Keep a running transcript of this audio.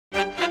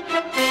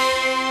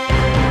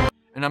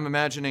And I'm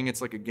imagining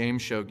it's like a game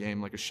show game,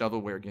 like a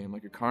shovelware game,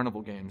 like a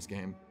carnival games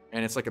game.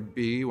 And it's like a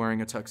bee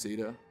wearing a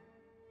tuxedo.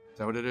 Is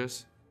that what it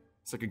is?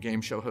 It's like a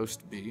game show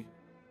host bee.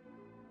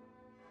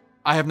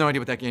 I have no idea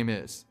what that game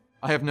is.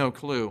 I have no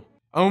clue.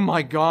 Oh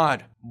my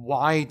God.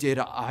 Why did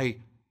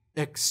I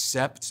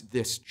accept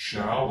this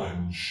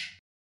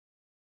challenge?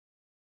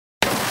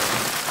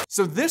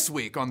 So this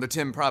week on the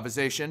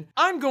Timprovisation,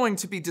 I'm going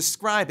to be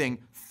describing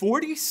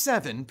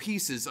 47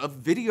 pieces of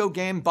video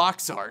game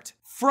box art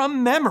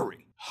from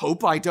memory.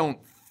 Hope I don't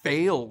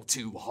fail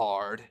too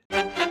hard.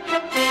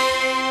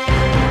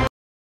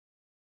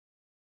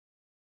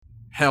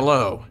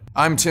 Hello,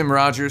 I'm Tim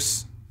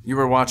Rogers. You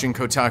are watching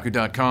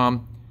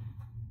Kotaku.com,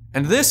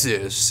 and this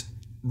is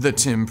the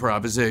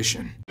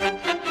Timprovisation.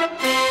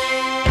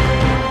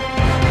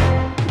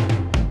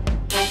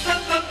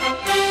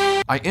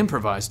 I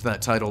improvised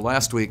that title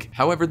last week.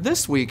 However,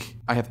 this week,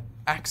 I have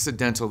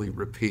accidentally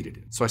repeated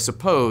it. So I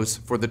suppose,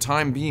 for the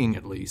time being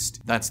at least,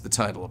 that's the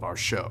title of our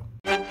show.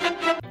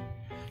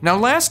 Now,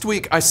 last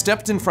week, I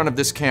stepped in front of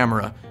this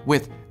camera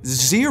with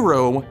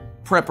zero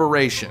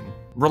preparation,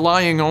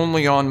 relying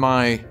only on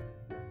my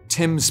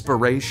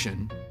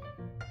Timspiration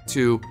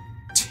to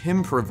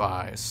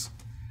Timprovise.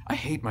 I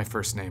hate my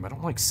first name. I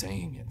don't like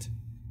saying it.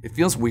 It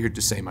feels weird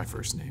to say my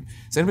first name.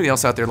 Is anybody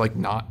else out there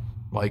not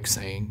like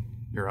saying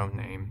your own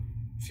name?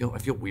 I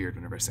feel weird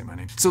whenever I say my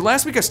name. So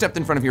last week I stepped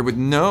in front of here with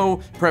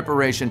no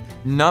preparation,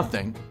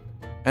 nothing.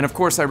 And of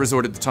course I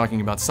resorted to talking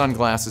about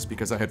sunglasses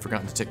because I had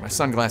forgotten to take my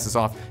sunglasses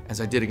off,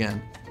 as I did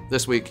again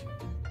this week,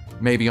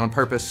 maybe on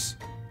purpose.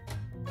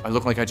 I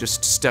look like I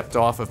just stepped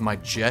off of my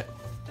jet.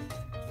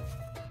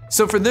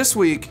 So for this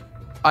week,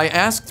 I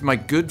asked my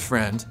good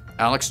friend,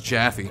 Alex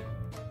Jaffe,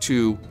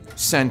 to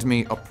send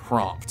me a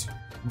prompt.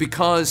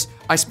 Because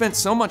I spent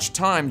so much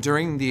time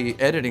during the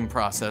editing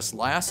process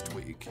last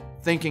week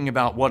thinking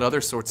about what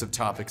other sorts of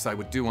topics I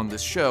would do on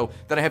this show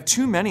that I have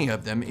too many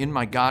of them in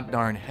my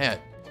goddarn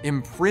head,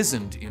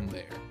 imprisoned in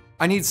there.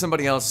 I need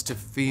somebody else to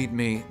feed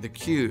me the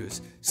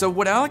cues. So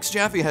what Alex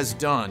Jaffe has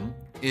done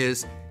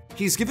is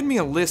he's given me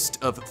a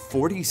list of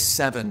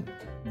 47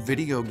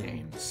 video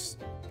games.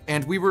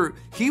 And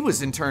he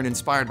was in turn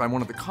inspired by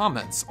one of the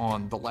comments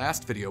on the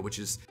last video, which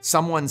is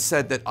someone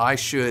said that I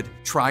should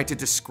try to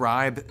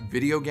describe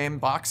video game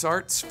box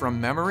arts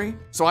from memory.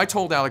 So I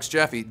told Alex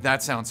Jaffe,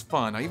 that sounds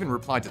fun. I even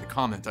replied to the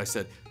comment, I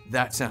said,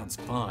 that sounds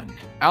fun.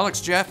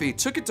 Alex Jaffe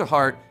took it to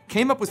heart,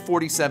 came up with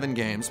 47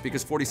 games,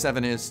 because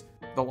 47 is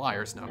the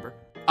liar's number.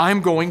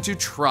 I'm going to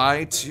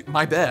try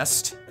my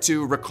best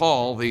to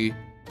recall the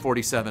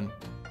 47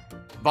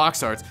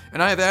 box arts,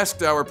 and I have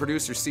asked our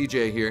producer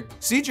CJ here,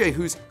 CJ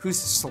whose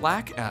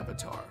Slack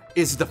avatar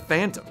is the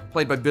Phantom,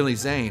 played by Billy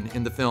Zane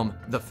in the film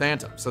The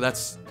Phantom. So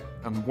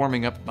I'm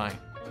warming up my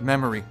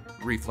memory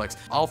reflex.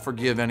 I'll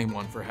forgive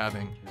anyone for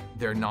having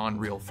their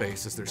non-real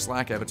face as their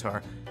Slack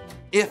avatar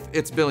if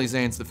it's Billy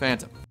Zane's The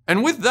Phantom.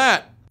 And with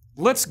that,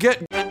 let's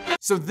get.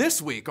 So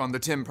this week on the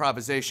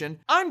Timprovisation,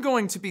 I'm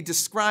going to be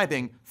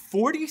describing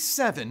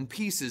 47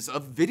 pieces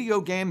of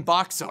video game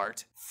box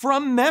art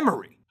from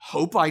memory.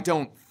 Hope I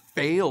don't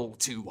fail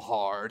too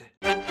hard.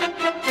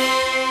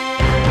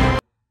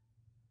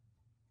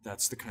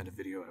 That's the kind of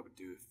video I would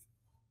do if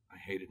I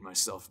hated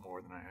myself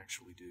more than I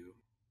actually do.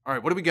 All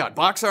right, what do we got?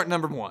 Box art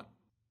number 1.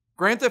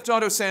 Grand Theft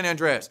Auto San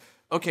Andreas.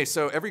 Okay,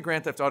 so every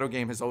Grand Theft Auto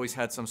game has always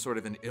had some sort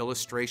of an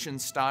illustration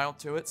style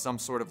to it, some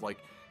sort of like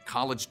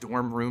college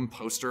dorm room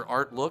poster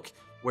art look,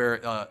 where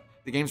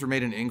the games were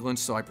made in England,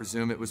 so I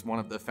presume it was one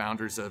of the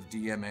founders of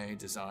DMA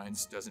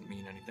Designs. Doesn't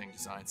mean anything.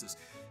 Designs is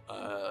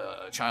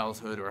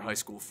childhood or high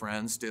school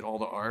friends did all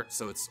the art,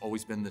 so it's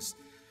always been this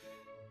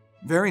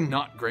very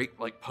not great,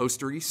 like,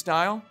 postery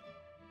style.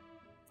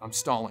 I'm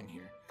stalling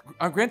here.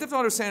 Grand Theft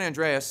Auto San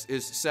Andreas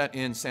is set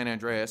in San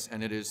Andreas,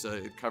 and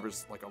it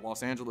covers like a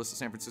Los Angeles, a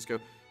San Francisco,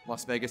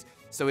 Las Vegas,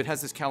 so it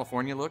has this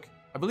California look.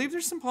 I believe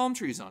there's some palm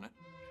trees on it.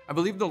 I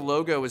believe the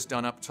logo is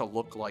done up to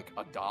look like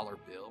a dollar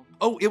bill.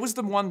 Oh, it was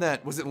the one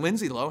that, was it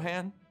Lindsay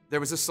Lohan? There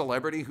was a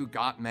celebrity who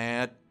got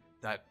mad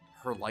that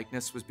her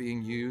likeness was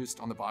being used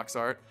on the box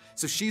art.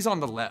 So she's on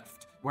the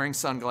left, wearing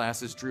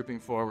sunglasses, drooping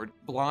forward,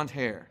 blonde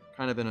hair,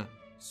 kind of in a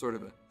sort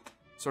of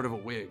a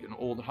wig, an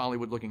old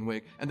Hollywood-looking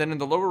wig. And then in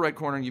the lower right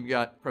corner, you've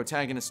got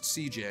protagonist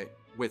CJ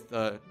with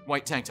a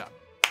white tank top.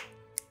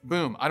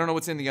 Boom. I don't know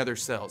what's in the other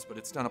cells, but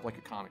it's done up like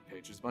a comic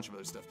page. There's a bunch of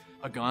other stuff.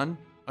 A gun,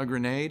 a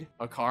grenade,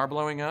 a car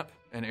blowing up,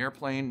 an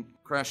airplane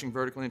crashing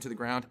vertically into the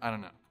ground. I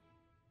don't know.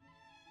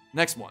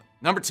 Next one,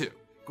 number 2.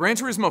 Gran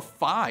Turismo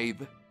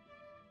 5.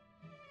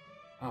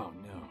 Oh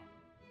no.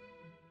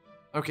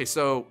 Okay,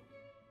 so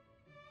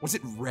was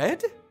it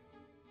red?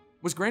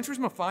 Was Gran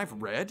Turismo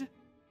 5 red?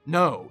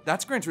 No,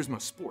 that's Gran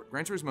Turismo Sport.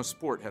 Gran Turismo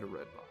Sport had a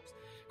red box.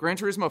 Gran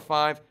Turismo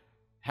 5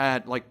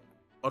 had like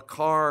a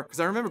car, because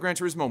I remember Gran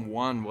Turismo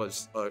 1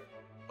 was a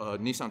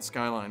Nissan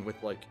Skyline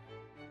with like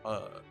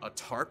a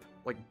tarp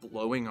like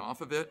blowing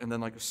off of it and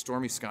then like a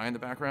stormy sky in the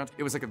background.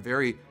 It was like a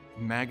very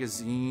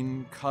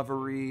magazine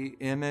covery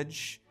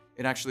image.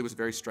 It actually was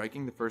very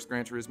striking, the first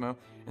Gran Turismo.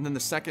 And then the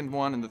second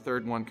one and the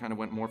third one kind of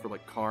went more for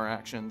like car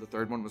action. The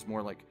third one was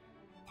more like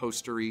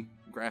postery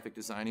graphic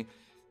designy.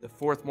 The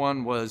fourth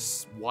one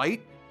was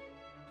white.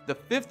 The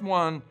fifth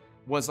one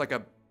was like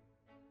a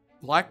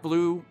black,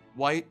 blue,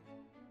 white,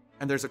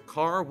 and there's a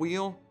car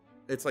wheel.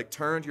 It's like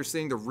turned. You're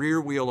seeing the rear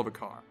wheel of a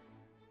car.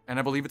 And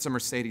I believe it's a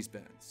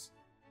Mercedes-Benz.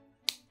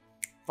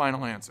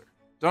 Final answer.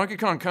 Donkey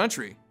Kong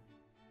Country.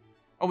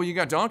 Oh, well, you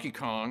got Donkey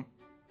Kong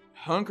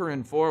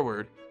hunkering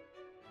forward,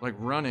 like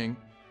running.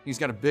 He's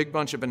got a big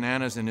bunch of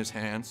bananas in his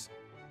hands,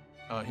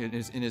 in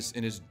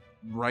his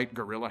right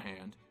gorilla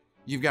hand.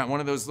 You've got one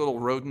of those little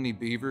rodent-y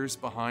beavers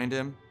behind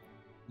him.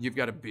 You've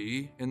got a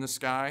bee in the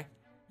sky.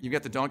 You've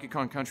got the Donkey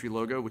Kong Country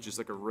logo, which is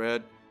like a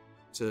red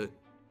to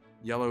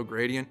yellow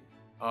gradient.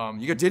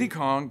 You got Diddy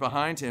Kong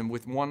behind him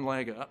with one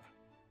leg up.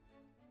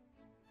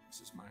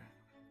 This is my...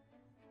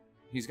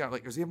 He's got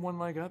like... Does he have one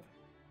leg up?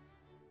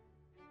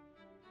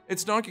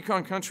 It's Donkey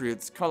Kong Country.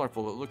 It's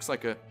colorful. It looks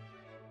like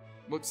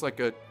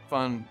a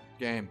fun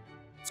game.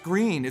 It's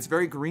green. It's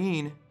very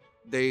green.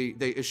 They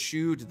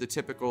eschewed the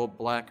typical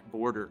black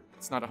border.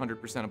 It's not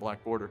 100% a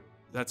black border.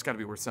 That's got to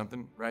be worth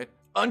something, right?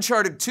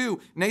 Uncharted 2,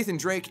 Nathan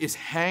Drake is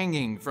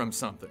hanging from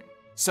something.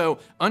 So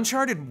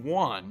Uncharted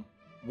 1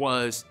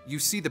 was, you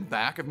see the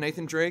back of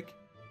Nathan Drake.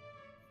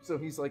 So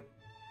he's like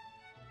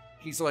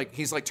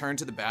turned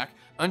to the back.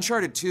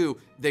 Uncharted 2,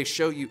 they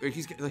show you,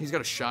 he's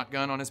got a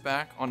shotgun on his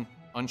back on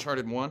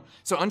Uncharted 1.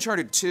 So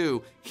Uncharted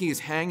 2, he is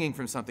hanging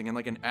from something in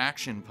like an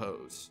action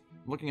pose.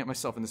 I'm looking at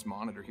myself in this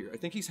monitor here. I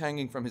think he's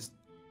hanging from his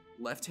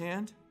left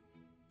hand,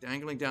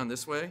 dangling down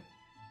this way.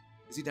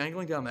 Is he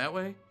dangling down that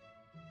way?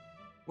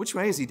 Which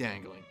way is he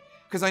dangling?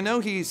 Because I know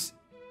he's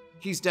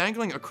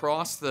dangling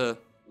across the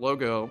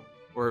logo,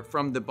 or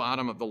from the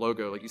bottom of the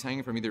logo. Like he's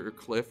hanging from either a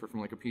cliff or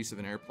from like a piece of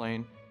an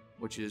airplane,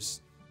 which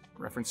is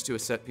a reference to a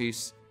set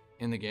piece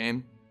in the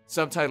game.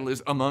 Subtitle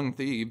is Among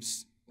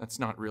Thieves. That's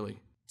not really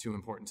too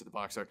important to the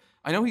box art.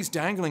 I know he's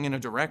dangling in a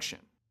direction.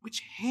 Which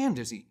hand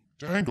is he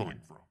dangling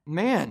from?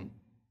 Man,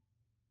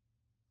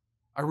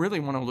 I really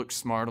want to look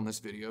smart on this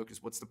video,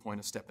 because what's the point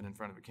of stepping in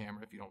front of a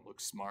camera if you don't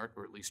look smart,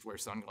 or at least wear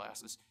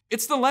sunglasses?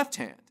 It's the left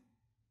hand.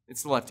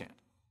 It's the left hand.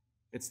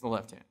 It's the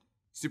left hand.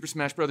 Super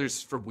Smash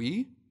Brothers for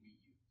Wii?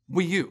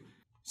 Wii U.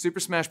 Super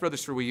Smash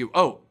Brothers for Wii U.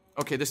 Oh,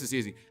 okay, this is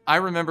easy. I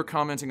remember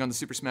commenting on the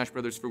Super Smash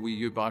Brothers for Wii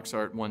U box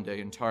art one day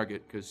in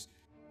Target, because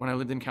when I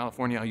lived in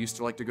California, I used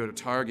to like to go to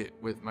Target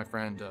with my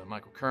friend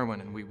Michael Kerwin,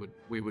 and we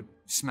would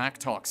smack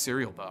talk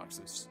cereal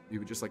boxes. We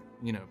would just like,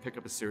 pick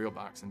up a cereal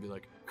box and be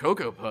like,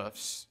 Cocoa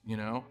Puffs,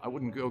 I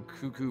wouldn't go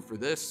cuckoo for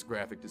this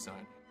graphic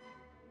design.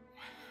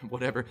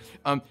 Whatever.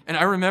 And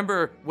I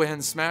remember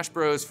when Smash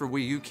Bros. For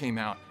Wii U came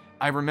out,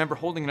 I remember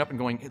holding it up and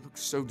going, it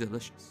looks so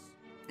delicious.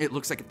 It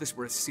looks like if this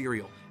were a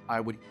cereal,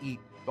 I would eat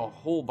the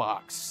whole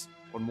box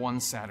on one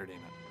Saturday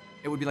night.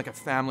 It would be like a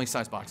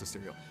family-sized box of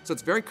cereal. So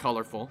it's very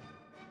colorful,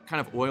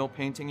 kind of oil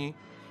painting-y.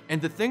 And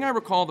the thing I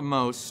recall the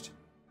most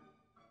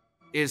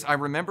is I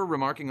remember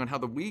remarking on how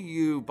the Wii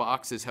U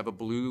boxes have a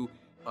blue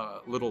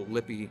little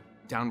lippy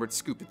downward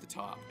scoop at the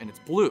top, and it's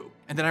blue.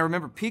 And then I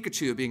remember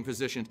Pikachu being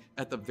positioned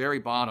at the very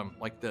bottom,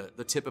 like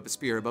the tip of a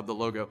spear above the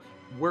logo.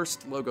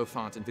 Worst logo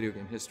font in video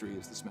game history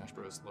is the Smash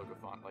Bros. Logo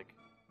font. Like,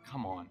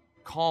 come on.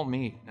 Call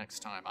me next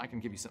time. I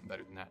can give you something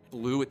better than that.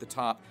 Blue at the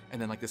top,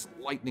 and then like this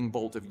lightning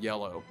bolt of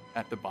yellow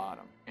at the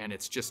bottom. And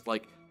it's just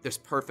like this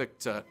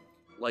perfect,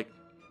 like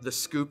the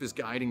scoop is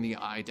guiding the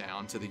eye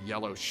down to the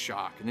yellow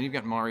shock. And then you've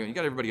got Mario, you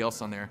got everybody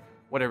else on there.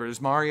 Whatever,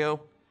 there's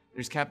Mario,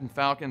 there's Captain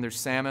Falcon, there's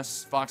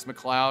Samus, Fox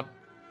McCloud.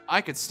 I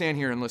could stand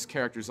here and list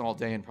characters all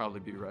day and probably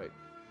be right.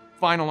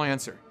 Final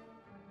answer.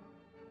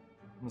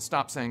 I'm gonna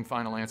stop saying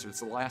final answer.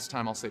 It's the last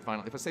time I'll say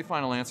final. If I say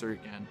final answer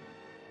again,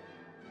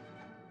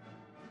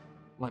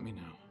 let me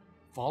know.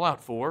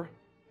 Fallout 4?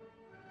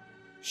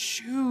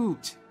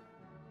 Shoot!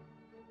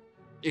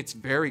 It's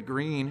very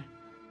green.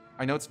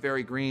 I know it's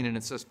very green, and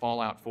it says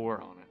Fallout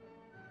 4 on it.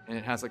 And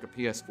it has like a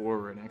PS4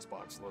 or an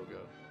Xbox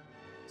logo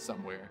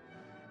somewhere.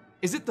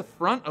 Is it the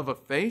front of a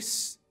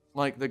face?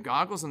 Like the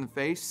goggles in the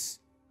face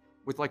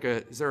with like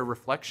a, is there a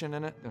reflection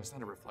in it? No, it's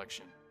not a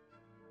reflection.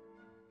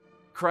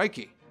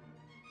 Crikey.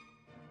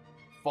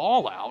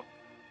 Fallout?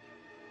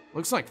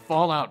 Looks like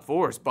Fallout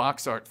 4's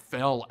box art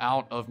fell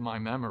out of my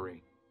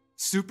memory.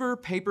 Super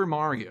Paper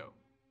Mario.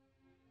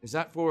 Is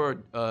that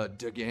for the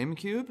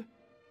GameCube?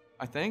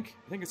 I think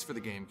it's for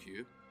the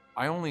GameCube.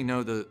 I only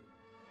know the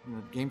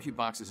GameCube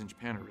boxes in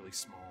Japan are really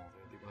small.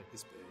 They're like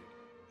this big.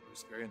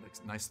 There's very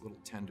nice little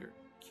tender,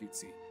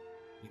 cutesy,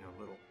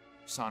 little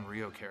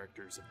Sanrio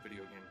characters of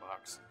video game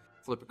box.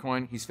 Flip a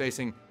coin. He's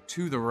facing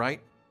to the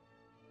right.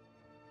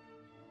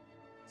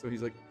 So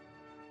he's like,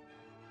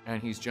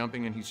 and he's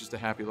jumping, and he's just a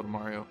happy little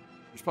Mario.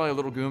 There's probably a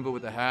little Goomba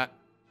with a hat.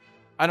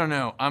 I don't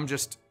know. I'm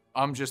just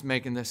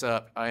making this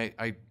up.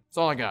 That's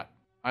all I got.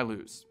 I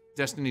lose.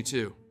 Destiny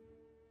 2.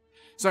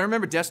 So I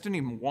remember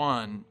Destiny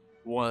 1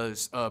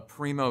 was a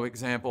primo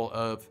example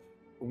of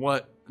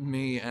what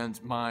me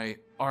and my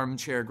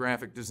armchair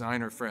graphic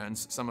designer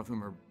friends, some of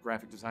whom are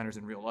graphic designers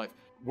in real life,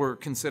 were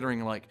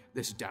considering like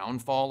this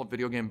downfall of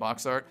video game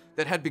box art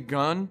that had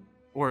begun,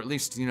 or at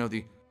least,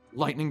 the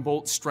lightning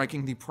bolt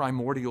striking the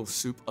primordial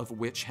soup of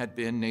which had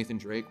been Nathan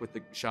Drake with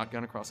the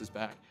shotgun across his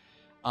back.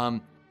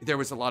 There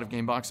was a lot of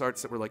game box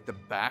arts that were like the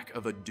back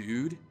of a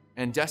dude,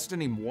 and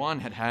Destiny 1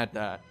 had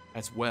that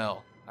as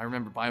well. I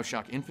remember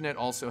BioShock Infinite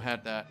also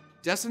had that.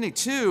 Destiny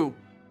 2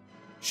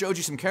 showed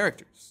you some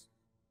characters.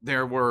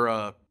 There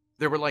were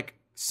like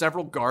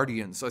several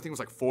guardians, so I think it was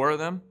like 4 of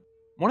them.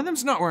 One of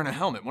them's not wearing a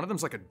helmet. One of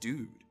them's like a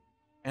dude,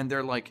 and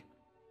they're like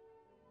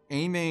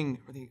aiming.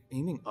 Are they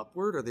aiming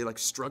upward? Are they like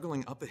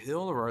struggling up a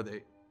hill, or are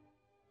they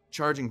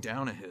charging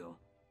down a hill?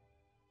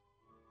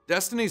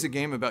 Destiny's a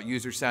game about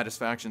user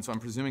satisfaction, so I'm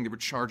presuming they were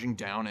charging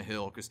down a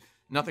hill, because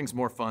nothing's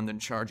more fun than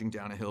charging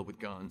down a hill with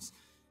guns.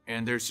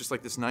 And there's just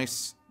like this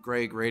nice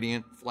gray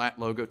gradient, flat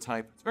logo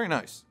type. It's very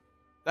nice.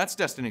 That's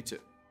Destiny 2.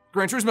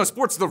 Gran Turismo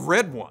Sport's the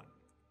red one.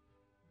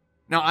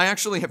 Now, I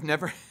actually have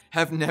never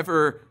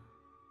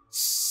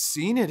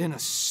seen it in a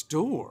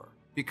store,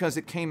 because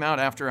it came out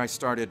after I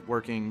started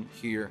working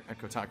here at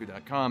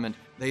Kotaku.com, and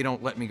they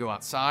don't let me go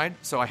outside,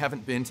 so I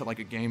haven't been to like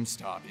a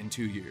GameStop in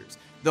 2 years.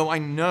 Though I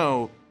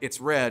know it's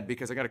red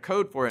because I got a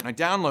code for it, and I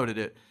downloaded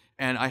it,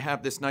 and I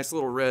have this nice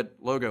little red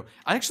logo.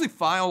 I actually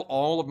file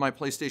all of my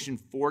PlayStation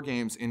 4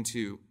 games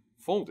into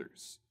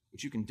folders,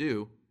 which you can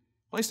do.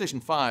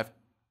 PlayStation 5,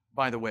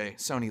 by the way,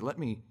 Sony, let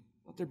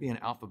there be an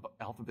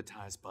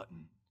alphabetize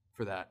button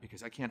for that,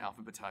 because I can't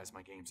alphabetize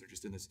my games. They're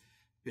just in this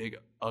big,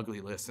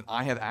 ugly list, and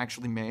I have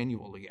actually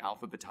manually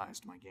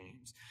alphabetized my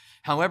games.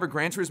 However,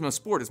 Gran Turismo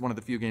Sport is one of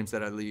the few games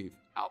that I leave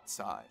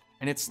outside,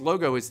 and its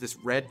logo is this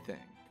red thing.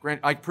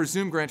 I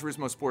presume Gran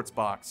Turismo Sport's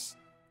box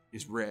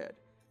is red,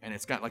 and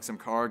it's got like some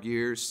car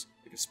gears,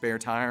 like a spare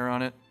tire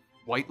on it.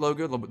 White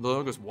logo, the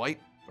logo's white.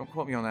 Don't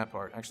quote me on that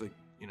part. Actually,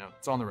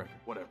 it's on the record,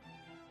 whatever.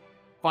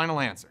 Final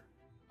answer.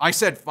 I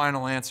said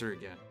final answer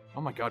again.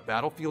 Oh my God,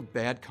 Battlefield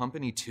Bad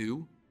Company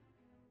 2?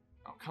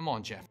 Oh, come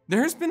on, Jeff.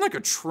 There's been like a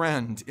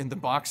trend in the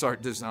box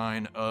art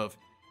design of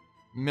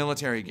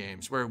military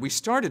games where we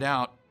started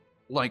out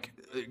like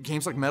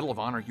games like Medal of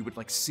Honor, you would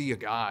like see a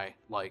guy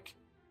like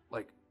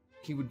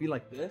he would be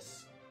like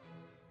this.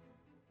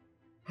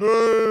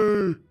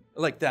 Hey!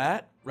 Like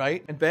that,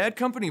 right? And Bad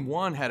Company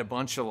 1 had a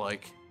bunch of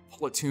like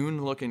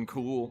platoon looking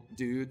cool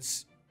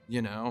dudes,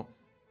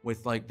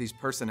 with like these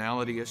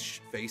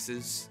personality-ish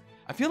faces.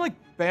 I feel like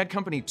Bad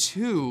Company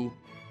 2,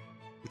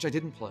 which I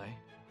didn't play,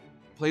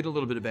 played a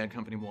little bit of Bad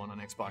Company 1 on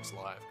Xbox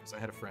Live because I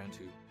had a friend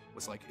who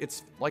was like,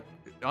 it's like,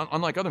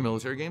 unlike other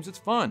military games, it's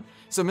fun.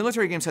 So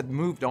military games had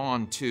moved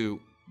on to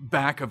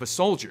back of a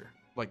soldier.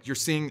 Like you're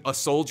seeing a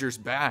soldier's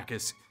back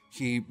as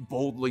he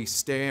boldly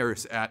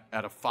stares at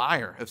a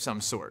fire of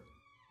some sort.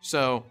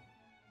 So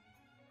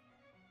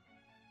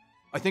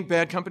I think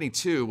Bad Company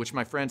 2, which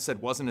my friend said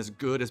wasn't as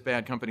good as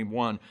Bad Company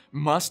 1,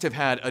 must have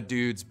had a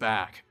dude's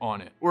back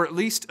on it. Or at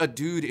least a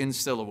dude in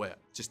silhouette.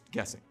 Just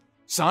guessing.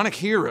 Sonic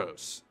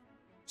Heroes.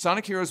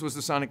 Sonic Heroes was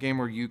the Sonic game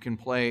where you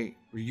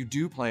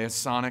do play as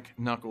Sonic,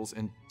 Knuckles,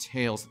 and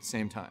Tails at the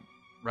same time,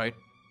 right?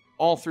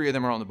 All 3 of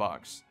them are on the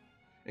box.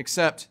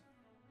 Except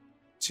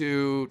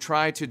to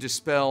try to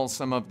dispel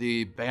some of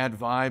the bad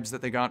vibes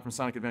that they got from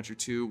Sonic Adventure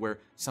 2, where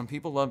some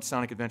people loved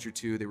Sonic Adventure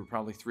 2, they were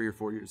probably 3 or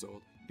 4 years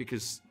old,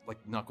 because like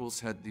Knuckles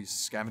had these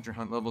scavenger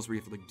hunt levels where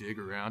you have to like dig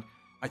around.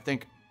 I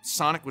think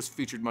Sonic was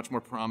featured much more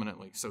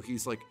prominently, so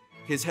he's like,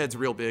 his head's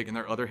real big and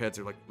their other heads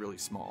are like really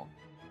small.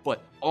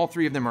 But all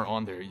 3 of them are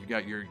on there. You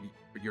got your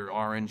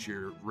orange,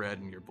 your red,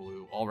 and your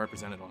blue, all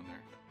represented on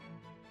there.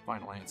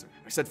 Final answer.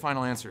 I said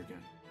final answer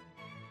again.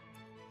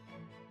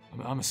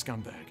 I'm a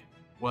scumbag.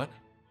 What?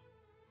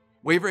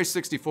 Wave Race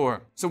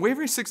 64. So Wave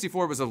Race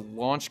 64 was a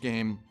launch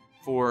game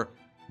for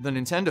the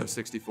Nintendo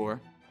 64.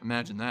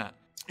 Imagine that.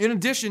 In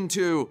addition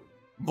to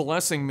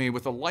blessing me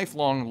with a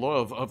lifelong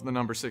love of the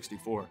number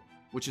 64,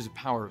 which is a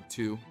power of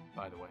 2,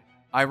 by the way.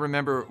 I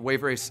remember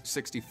Wave Race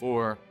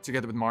 64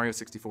 together with Mario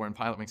 64 and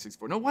Pilot Wing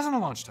 64. No, it wasn't a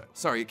launch title.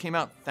 Sorry, it came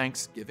out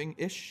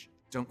Thanksgiving-ish.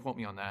 Don't quote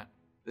me on that.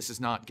 This is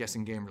not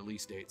guessing game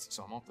release dates,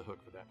 so I'm off the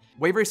hook for that.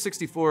 Wave Race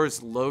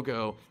 64's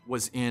logo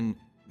was in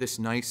this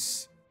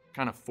nice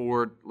kind of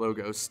Ford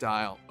logo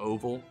style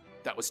oval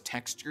that was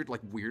textured,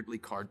 like weirdly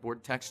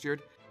cardboard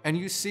textured. And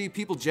you see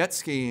people jet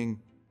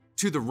skiing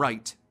to the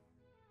right.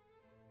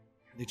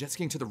 Are they jet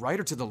skiing to the right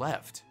or to the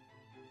left?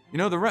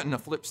 The retina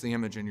flips the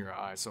image in your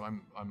eye, so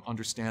I'm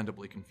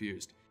understandably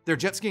confused. They're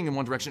jet skiing in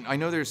one direction. I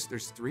know there's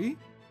 3?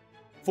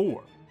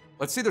 4.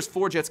 Let's say there's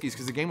 4 jet skis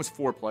because the game was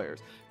 4 players.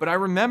 But I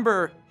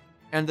remember,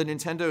 and the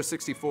Nintendo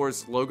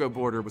 64's logo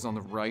border was on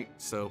the right,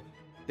 so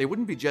they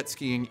wouldn't be jet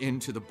skiing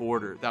into the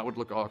border. That would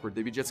look awkward.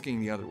 They'd be jet skiing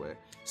the other way.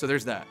 So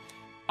there's that.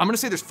 I'm gonna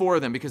say there's 4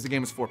 of them because the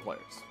game was 4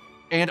 players.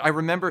 And I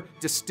remember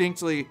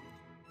distinctly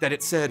that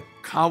it said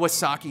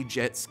Kawasaki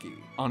Jet Ski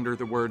under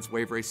the words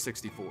Wave Race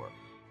 64.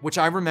 Which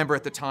I remember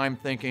at the time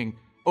thinking,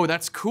 oh,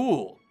 that's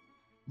cool.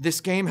 This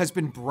game has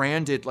been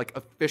branded like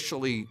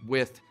officially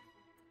with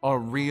a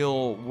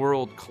real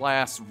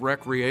world-class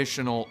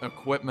recreational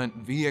equipment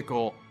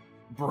vehicle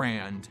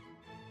brand.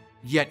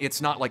 Yet it's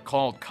not like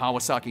called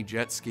Kawasaki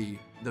Jet Ski,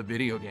 the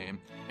video game.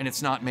 And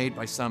it's not made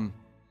by some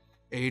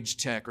Age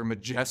Tech or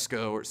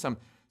Majesco or some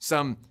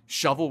some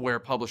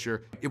shovelware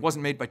publisher. It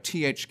wasn't made by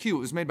THQ, it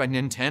was made by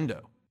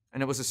Nintendo.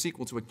 And it was a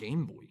sequel to a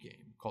Game Boy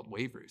game called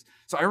Wave Race.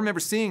 So I remember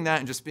seeing that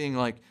and just being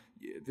like,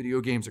 yeah,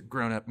 video games are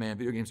grown up, man.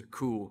 Video games are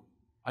cool.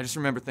 I just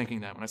remember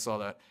thinking that when I saw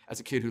that as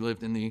a kid who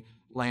lived in the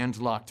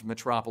landlocked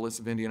metropolis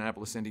of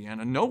Indianapolis,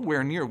 Indiana,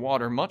 nowhere near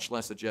water, much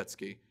less a jet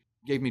ski.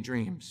 Gave me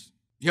dreams.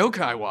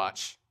 Yokai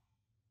Watch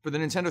for the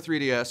Nintendo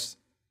 3DS,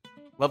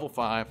 Level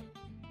 5.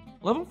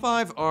 Level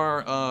 5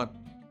 are,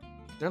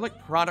 they're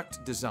like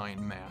product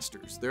design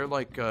masters. They're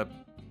like,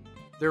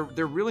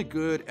 they're really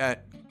good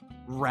at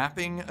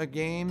wrapping a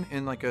game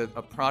in like a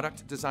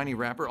product designy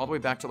wrapper, all the way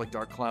back to like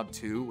Dark Cloud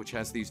 2, which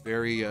has these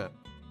very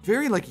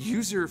like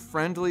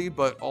user-friendly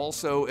but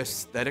also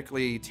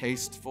aesthetically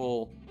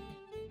tasteful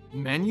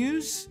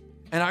menus.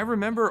 And I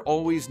remember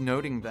always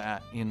noting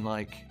that in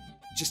like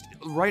just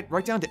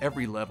right down to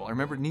every level. I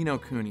remember Ni no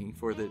Kuni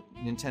for the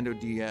Nintendo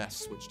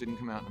DS, which didn't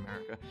come out in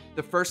America.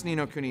 The first Ni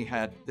no Kuni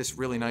had this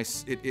really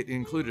nice, it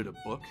included a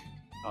book,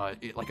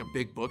 like a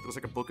big book. It was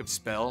like a book of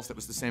spells that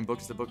was the same book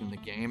as the book in the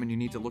game, and you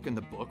need to look in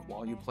the book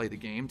while you play the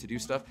game to do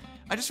stuff.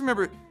 I just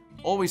remember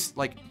always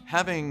like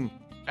having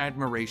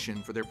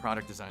admiration for their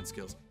product design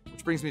skills,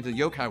 which brings me to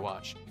Yokai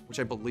Watch, which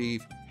I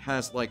believe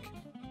has like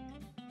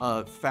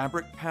a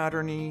fabric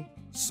patterny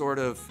sort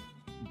of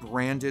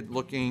branded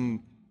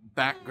looking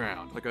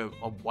background, like a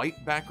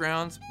white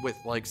background with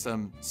like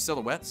some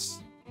silhouettes,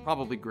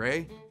 probably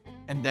gray,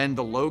 and then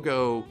the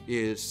logo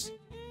is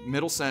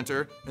middle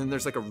center, and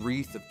there's like a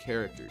wreath of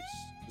characters.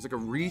 There's like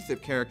a wreath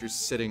of characters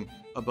sitting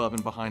above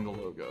and behind the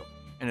logo,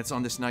 and it's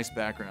on this nice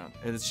background,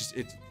 and it's just,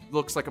 it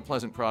looks like a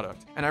pleasant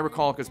product. And I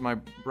recall because my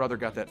brother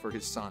got that for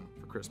his son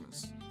for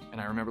Christmas,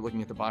 and I remember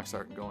looking at the box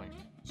art and going,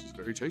 this is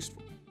very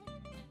tasteful.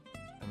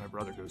 And my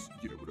brother goes,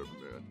 yeah, whatever,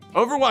 man.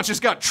 Overwatch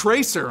has got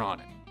Tracer on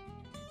it.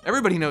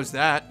 Everybody knows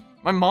that.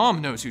 My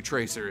mom knows who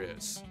Tracer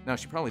is. No,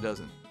 she probably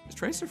doesn't. Is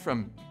Tracer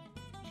from,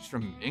 she's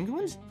from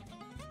England?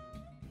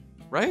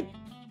 Right?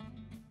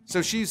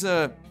 So she's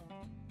surfboarding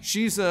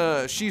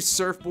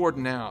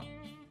out.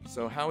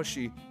 So how is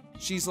she?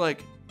 She's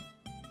like,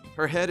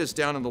 her head is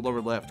down in the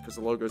lower left because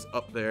the logo's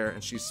up there,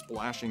 and she's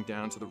splashing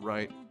down to the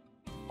right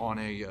on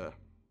a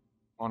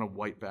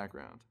white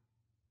background.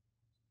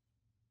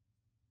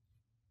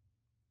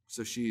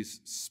 So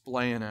she's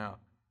splaying out.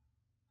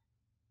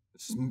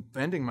 This is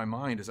bending my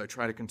mind as I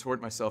try to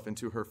contort myself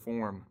into her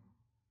form.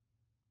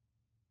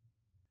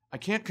 I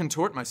can't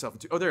contort myself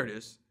into, oh, there it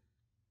is.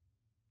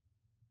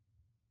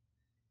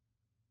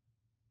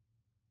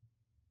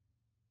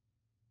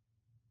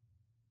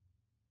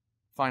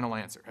 Final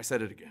answer. I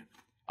said it again.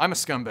 I'm a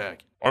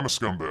scumbag. I'm a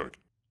scumbag.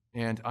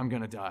 And I'm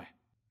gonna die.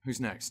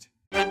 Who's next?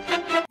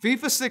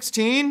 FIFA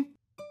 16?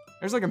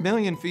 There's like a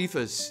million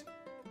FIFAs.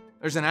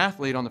 There's an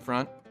athlete on the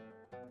front.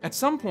 At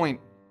some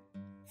point,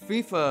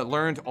 FIFA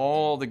learned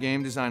all the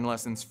game design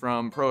lessons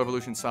from Pro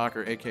Evolution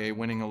Soccer, aka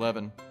Winning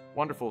 11.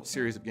 Wonderful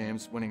series of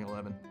games, Winning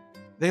 11.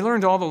 They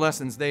learned all the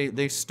lessons.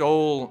 They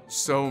stole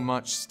so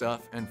much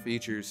stuff and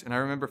features. And I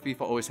remember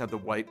FIFA always had the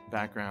white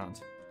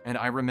background. And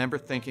I remember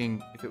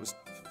thinking, if it was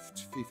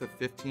FIFA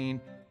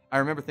 15, I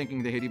remember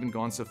thinking they had even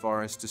gone so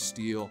far as to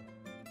steal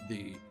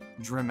the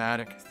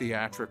dramatic,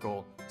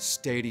 theatrical,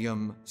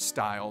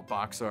 stadium-style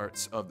box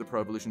arts of the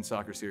Pro Evolution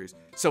Soccer series.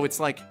 So it's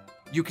like,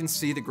 you can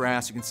see the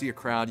grass, you can see a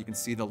crowd, you can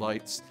see the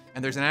lights,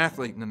 and there's an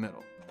athlete in the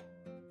middle.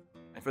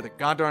 And for the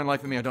goddarn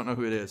life of me, I don't know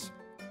who it is.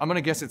 I'm gonna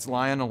guess it's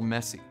Lionel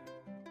Messi.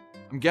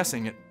 I'm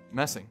guessing it,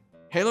 messing.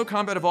 Halo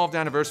Combat Evolved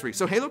Anniversary.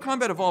 So Halo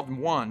Combat Evolved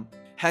 1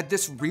 had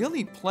this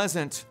really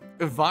pleasant,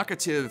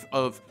 evocative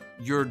of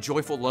your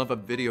joyful love of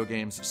video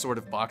games sort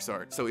of box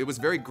art. So it was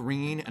very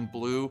green and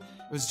blue.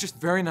 It was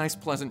just very nice,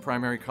 pleasant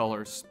primary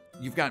colors.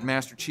 You've got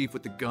Master Chief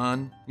with the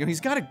gun. You know,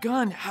 he's got a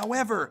gun,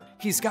 however,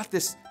 he's got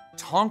this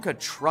Tonka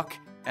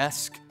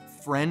truck-esque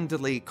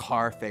friendly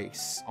car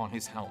face on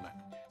his helmet.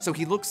 So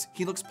he looks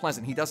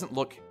pleasant. He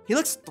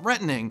looks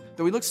threatening,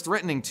 though he looks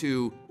threatening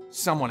to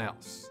someone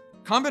else.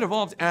 Combat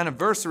Evolved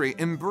Anniversary,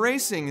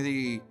 embracing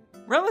the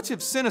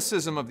relative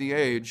cynicism of the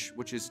age,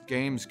 which is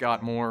games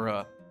got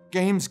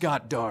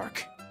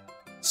dark.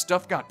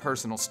 Stuff got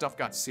personal, stuff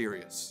got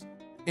serious.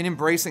 In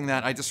embracing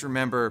that, I just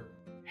remember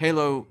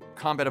Halo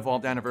Combat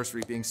Evolved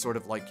Anniversary being sort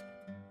of like,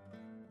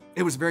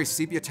 it was very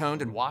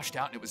sepia-toned and washed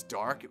out, and it was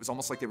dark. It was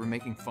almost like they were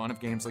making fun of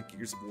games like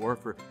Gears of War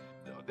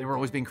they were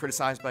always being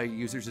criticized by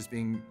users as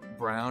being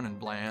brown and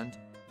bland.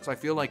 So I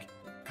feel like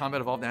Combat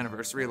Evolved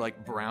Anniversary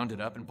like browned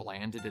it up and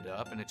blanded it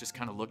up, and it just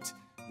kind of looked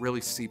really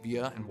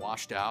sepia and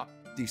washed out,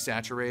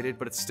 desaturated,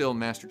 but it's still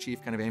Master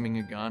Chief kind of aiming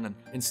a gun, and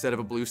instead of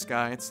a blue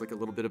sky, it's like a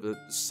little bit of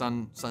a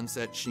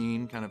sunset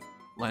sheen kind of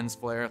lens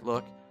flare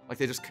look. Like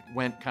they just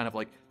went kind of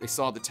like, they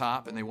saw the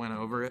top and they went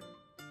over it.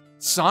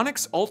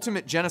 Sonic's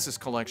Ultimate Genesis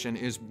Collection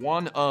is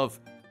one of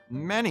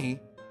many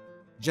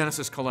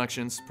Genesis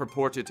collections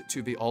purported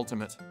to be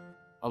ultimate,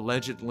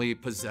 allegedly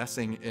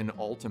possessing an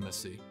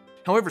ultimacy.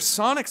 However,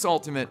 Sonic's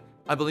Ultimate,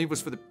 I believe,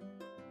 was for the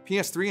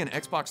PS3 and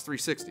Xbox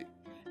 360.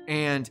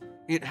 And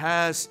it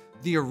has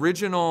the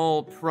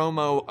original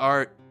promo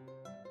art,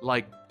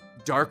 like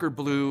darker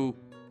blue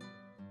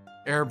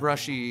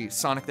airbrushy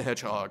Sonic the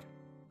Hedgehog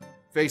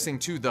facing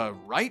to the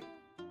right.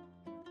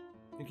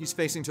 I think he's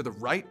facing to the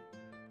right.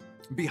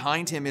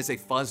 Behind him is a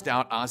fuzzed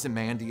out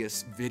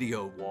Ozymandias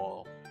video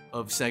wall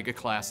of Sega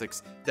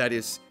classics that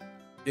is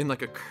in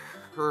like a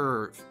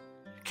curve.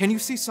 Can you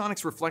see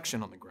Sonic's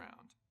reflection on the ground?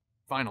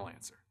 Final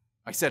answer.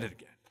 I said it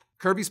again.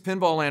 Kirby's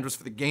Pinball Land was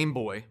for the Game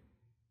Boy.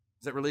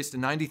 Was that released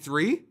in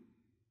 '93?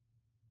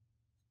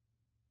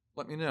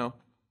 Let me know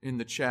in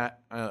the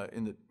chat,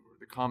 in the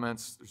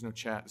comments. There's no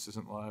chat, this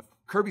isn't live.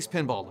 Kirby's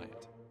Pinball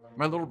Land.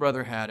 My little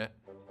brother had it.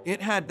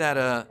 It had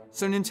that,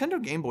 so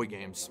Nintendo Game Boy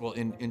games, well,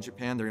 in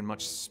Japan, they're in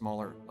much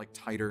smaller, like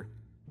tighter,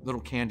 little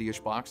candy-ish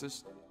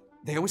boxes.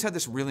 They always had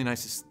this really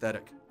nice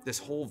aesthetic. This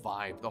whole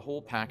vibe, the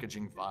whole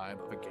packaging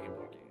vibe of a Game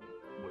Boy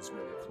game was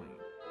really clean.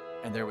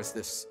 And there was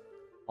this,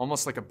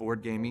 almost like a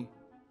board gamey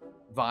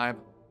vibe,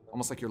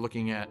 almost like you're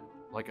looking at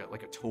like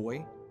a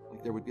toy.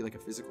 Like there would be like a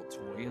physical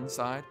toy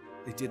inside.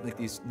 They did like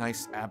these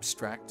nice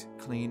abstract,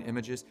 clean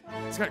images.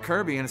 It's got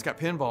Kirby and it's got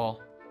pinball.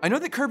 I know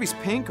that Kirby's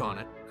pink on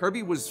it.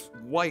 Kirby was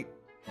white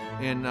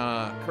in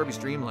Kirby's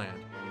Dream Land.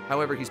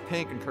 However, he's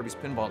pink in Kirby's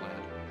Pinball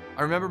Land.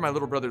 I remember my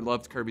little brother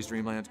loved Kirby's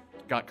Dream Land,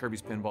 got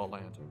Kirby's Pinball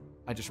Land.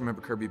 I just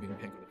remember Kirby being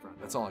pink on the front.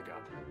 That's all I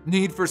got.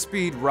 Need for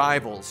Speed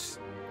Rivals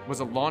was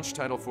a launch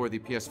title for the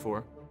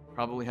PS4.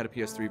 Probably had a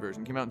PS3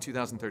 version. Came out in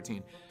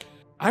 2013.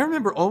 I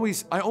remember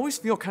I always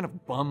feel kind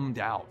of bummed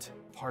out.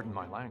 Pardon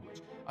my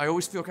language. I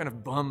always feel kind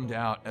of bummed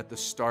out at the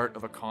start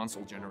of a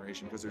console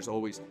generation because there's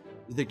always,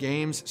 the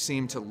games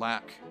seem to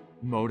lack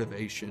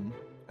motivation.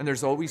 And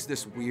there's always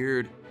this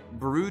weird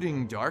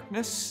brooding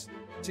darkness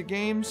to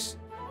games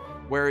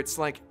where it's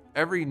like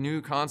every new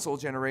console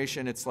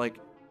generation, it's like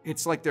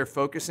they're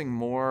focusing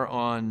more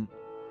on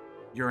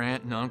your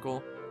aunt and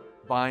uncle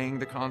buying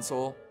the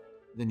console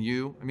than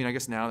you. I mean, I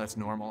guess now that's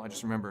normal. I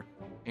just remember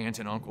aunt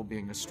and uncle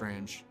being a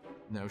strange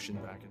notion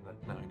back in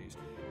the 90s.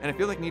 And I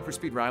feel like Need for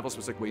Speed Rivals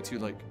was like way too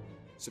like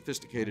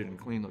sophisticated and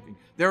clean looking.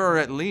 There are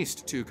at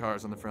least 2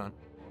 cars on the front.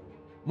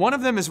 One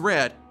of them is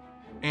red,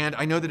 and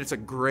I know that it's a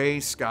gray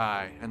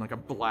sky and like a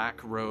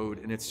black road,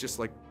 and it's just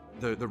like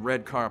the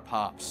red car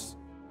pops.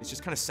 It's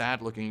just kind of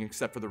sad looking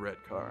except for the red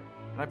car.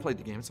 And I played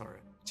the game, it's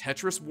alright.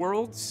 Tetris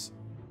Worlds?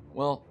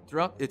 Well,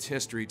 throughout its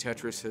history,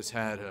 Tetris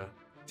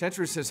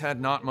has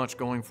had not much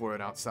going for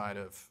it outside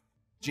of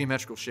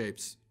geometrical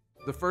shapes.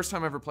 The first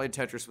time I ever played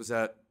Tetris was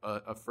at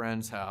a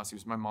friend's house. He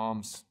was my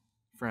mom's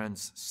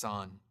friend's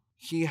son.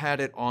 He had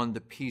it on the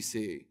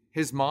PC.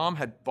 His mom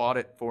had bought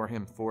it for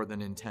him for the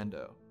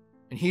Nintendo.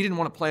 And he didn't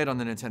want to play it on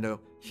the Nintendo.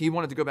 He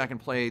wanted to go back and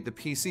play the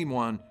PC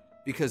one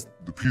because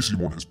the PC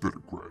one has better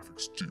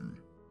graphics, dude.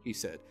 He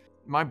said.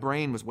 My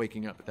brain was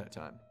waking up at that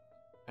time.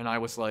 And I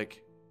was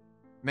like,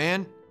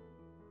 man,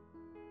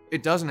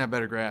 it doesn't have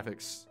better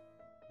graphics.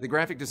 The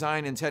graphic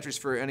design in Tetris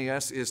for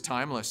NES is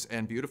timeless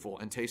and beautiful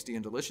and tasty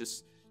and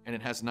delicious. And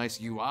it has nice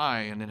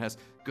UI and it has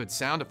good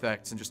sound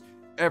effects and just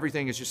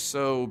everything is just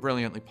so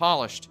brilliantly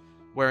polished.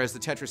 Whereas the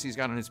Tetris he's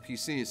got on his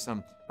PC is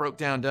some broke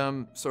down,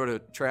 dumb, sort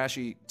of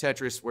trashy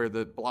Tetris where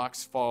the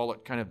blocks fall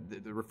at kind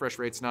of, the refresh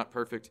rate's not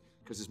perfect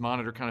because his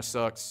monitor kind of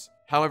sucks.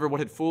 However,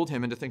 what had fooled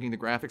him into thinking the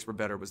graphics were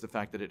better was the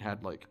fact that it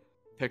had like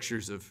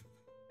pictures of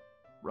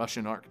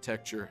Russian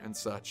architecture and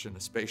such and a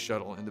space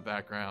shuttle in the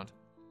background.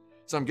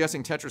 So I'm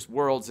guessing Tetris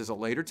Worlds is a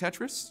later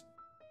Tetris?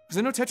 Because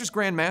I know Tetris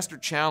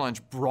Grandmaster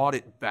Challenge brought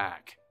it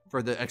back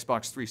for the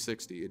Xbox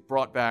 360. It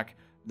brought back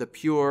the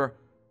pure,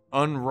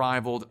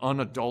 unrivaled,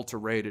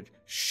 unadulterated,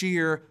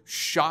 sheer,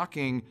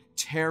 shocking,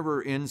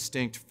 terror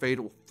instinct,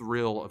 fatal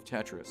thrill of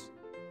Tetris.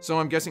 So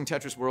I'm guessing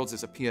Tetris Worlds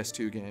is a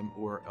PS2 game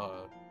or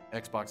a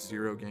Xbox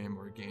Zero game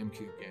or a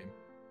GameCube game.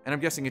 And I'm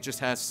guessing it just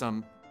has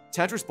some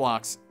Tetris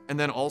blocks and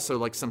then also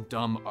like some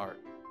dumb art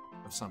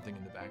of something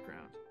in the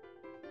background.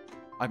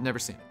 I've never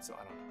seen it, so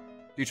I don't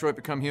know. Detroit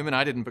Become Human?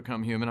 I didn't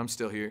become human, I'm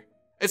still here.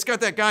 It's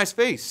got that guy's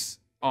face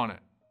on it.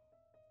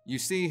 You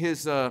see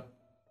his,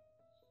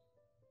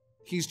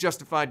 he's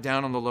justified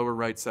down on the lower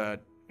right side,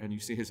 and you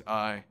see his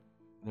eye,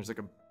 and there's like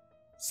a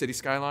city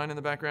skyline in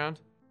the background.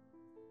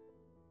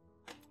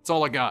 That's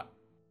all I got.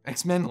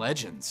 X-Men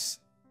Legends.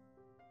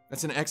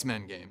 That's an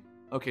X-Men game.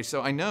 Okay,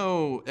 so I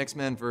know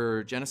X-Men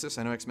for Genesis,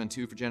 I know X-Men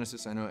 2 for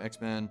Genesis, I know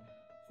X-Men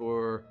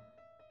for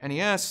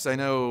NES, I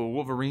know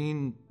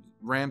Wolverine,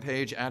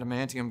 Rampage,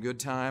 Adamantium, Good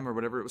Time, or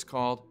whatever it was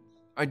called.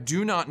 I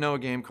do not know a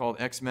game called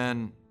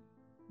X-Men...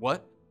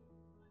 What?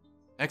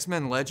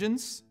 X-Men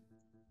Legends?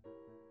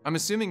 I'm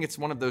assuming it's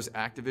one of those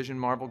Activision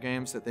Marvel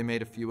games that they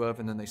made a few of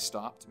and then they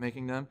stopped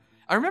making them.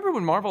 I remember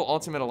when Marvel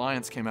Ultimate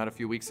Alliance came out a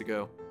few weeks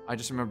ago, I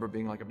just remember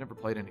being like, I've never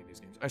played any of these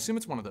games. I assume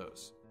it's one of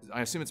those.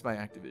 I assume it's by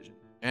Activision.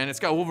 And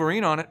it's got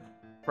Wolverine on it,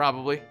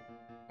 probably.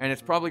 And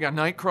it's probably got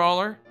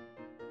Nightcrawler,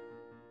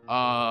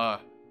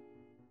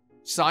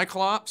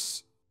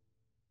 Cyclops,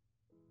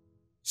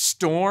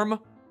 Storm,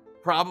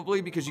 probably,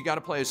 because you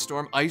gotta play as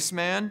Storm.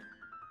 Iceman.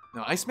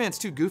 No, Iceman's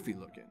too goofy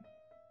looking.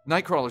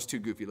 Nightcrawler's too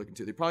goofy looking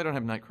too. They probably don't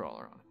have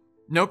Nightcrawler on it.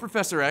 No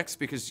Professor X,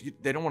 because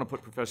they don't want to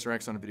put Professor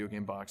X on a video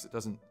game box. It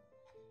doesn't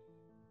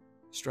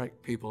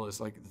strike people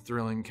as like the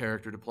thrilling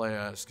character to play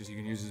as, because you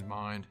can use his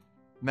mind.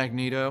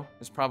 Magneto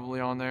is probably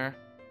on there,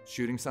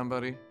 shooting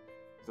somebody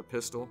with a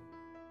pistol.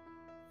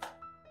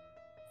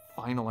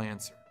 Final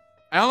answer.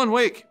 Alan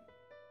Wake.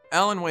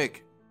 Alan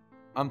Wake.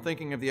 I'm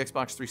thinking of the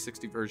Xbox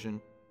 360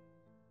 version,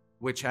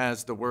 which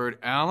has the word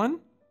Alan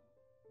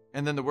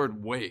and then the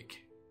word Wake.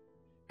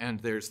 And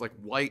there's like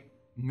white,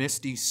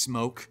 misty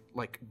smoke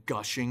like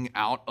gushing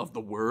out of the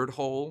word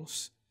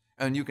holes.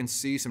 And you can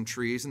see some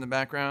trees in the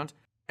background.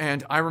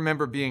 And I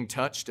remember being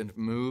touched and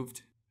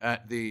moved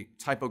at the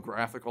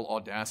typographical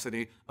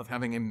audacity of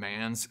having a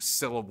man's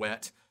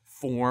silhouette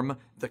form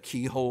the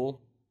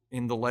keyhole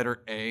in the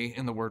letter A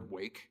in the word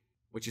Wake,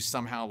 which is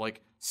somehow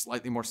like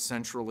slightly more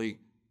centrally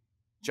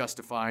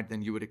justified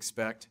than you would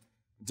expect.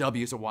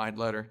 W is a wide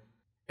letter.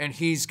 And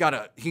he's got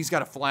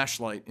a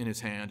flashlight in his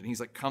hand, and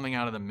he's like coming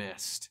out of the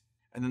mist.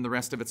 And then the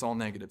rest of it's all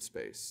negative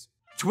space.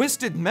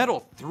 Twisted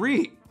Metal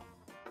 3.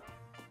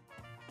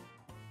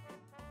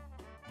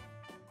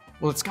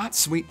 Well, it's got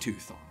Sweet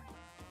Tooth on it.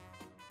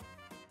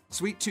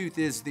 Sweet Tooth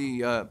is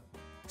the,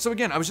 so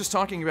again, I was just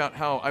talking about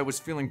how I was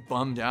feeling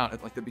bummed out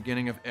at like the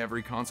beginning of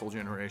every console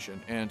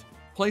generation, and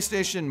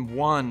PlayStation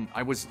 1,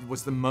 I was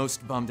the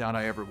most bummed out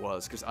I ever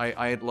was, because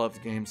I had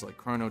loved games like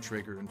Chrono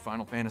Trigger and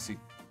Final Fantasy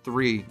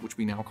 3, which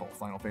we now call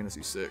Final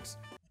Fantasy 6.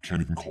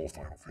 Can't even call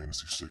Final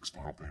Fantasy 6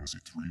 Final Fantasy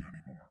 3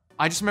 anymore.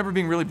 I just remember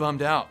being really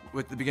bummed out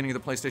with the beginning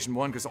of the PlayStation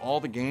 1, because all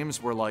the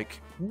games were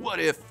like, what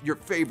if your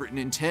favorite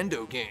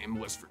Nintendo game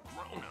was for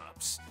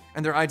grown-ups?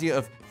 And their idea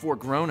of for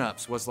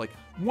grown-ups was like,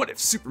 what if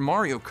Super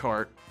Mario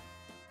Kart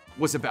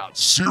was about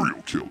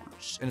serial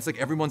killers? And it's like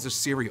everyone's a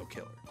serial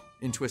killer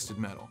in Twisted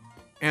Metal.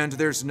 And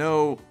there's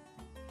no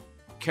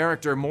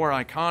character more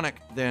iconic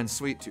than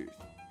Sweet Tooth.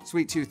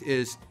 Sweet Tooth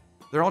is,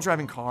 they're all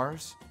driving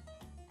cars.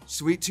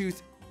 Sweet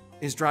Tooth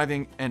is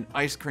driving an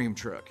ice cream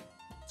truck.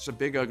 It's a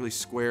big, ugly,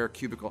 square,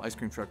 cubicle ice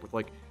cream truck with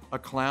like a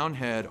clown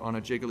head on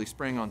a jiggly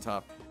spring on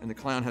top. And the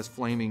clown has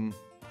flaming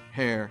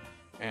hair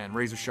and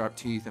razor-sharp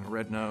teeth and a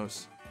red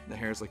nose. The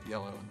hair is like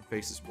yellow and the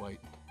face is white.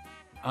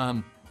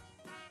 And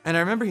I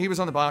remember he was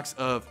on the box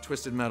of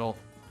Twisted Metal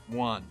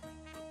 1.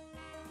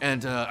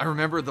 And I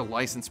remember the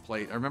license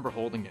plate. I remember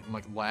holding it and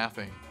like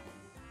laughing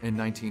in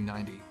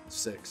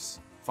 1996,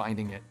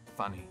 finding it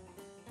funny.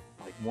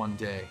 Like one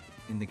day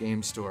in the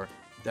game store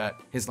that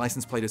his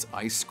license plate is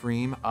Ice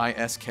Cream,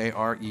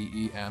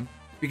 I-S-K-R-E-E-M.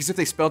 Because if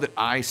they spelled it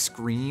I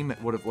Scream,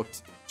 it would have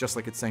looked just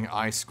like it's saying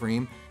I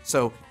Scream.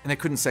 So, and they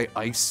couldn't say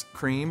ice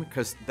cream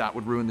because that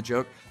would ruin the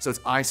joke. So it's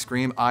I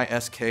Scream,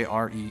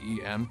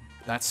 I-S-K-R-E-E-M.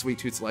 That's Sweet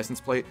Tooth's license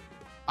plate.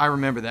 I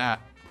remember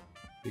that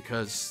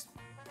because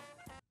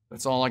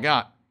that's all I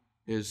got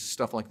is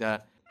stuff like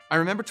that. I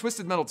remember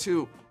Twisted Metal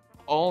 2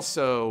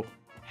 also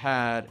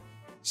had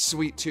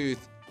Sweet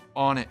Tooth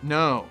on it.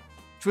 No,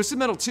 Twisted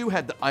Metal 2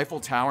 had the Eiffel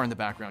Tower in the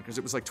background because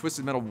it was like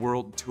Twisted Metal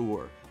World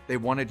Tour. They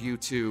wanted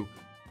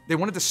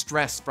the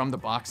stress from the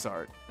box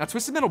art. Now,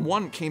 Twisted Metal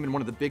 1 came in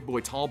one of the Big Boy,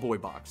 Tall Boy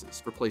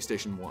boxes for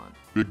PlayStation 1.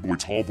 Big Boy,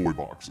 Tall Boy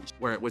boxes.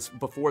 Where it was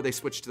before they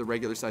switched to the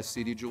regular size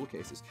CD jewel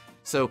cases.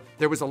 So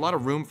there was a lot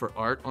of room for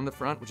art on the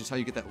front, which is how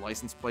you get that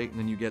license plate and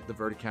then you get the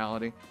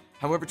verticality.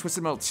 However,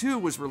 Twisted Metal 2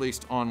 was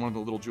released on one of the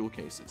little jewel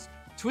cases.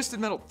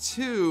 Twisted Metal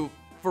 2,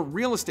 for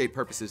real estate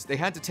purposes, they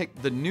had to take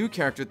the new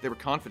character that they were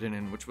confident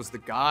in, which was the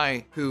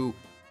guy who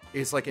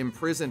is like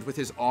imprisoned with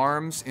his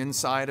arms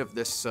inside of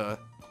this,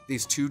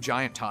 these two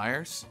giant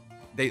tires.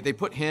 They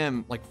put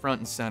him like front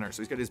and center.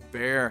 So he's got his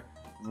bare,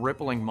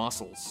 rippling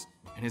muscles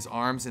and his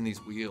arms in these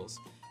wheels.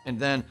 And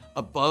then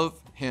above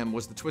him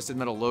was the Twisted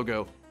Metal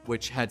logo,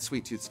 which had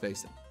Sweet Tooth's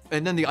face in.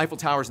 And then the Eiffel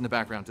Tower's in the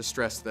background to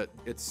stress that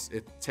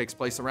it takes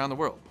place around the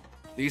world.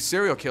 These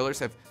serial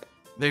killers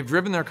they've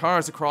driven their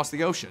cars across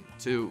the ocean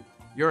to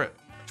Europe.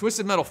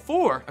 Twisted Metal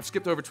 4, I've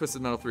skipped over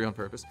Twisted Metal 3 on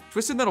purpose.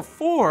 Twisted Metal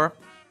 4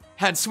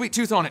 had Sweet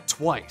Tooth on it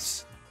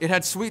twice. It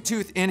had Sweet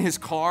Tooth in his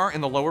car in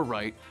the lower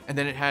right, and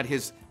then it had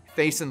his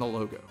face in the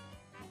logo.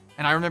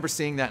 And I remember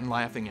seeing that and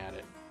laughing at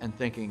it and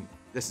thinking,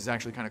 this is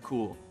actually kind of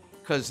cool.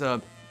 Because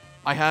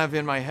I have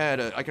in my head,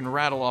 I can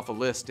rattle off a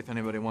list if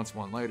anybody wants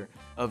one later,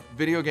 of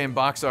video game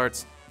box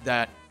arts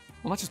that,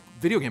 well, not just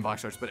video game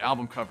box arts, but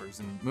album covers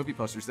and movie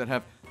posters that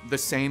have the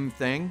same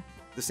thing,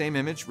 the same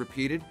image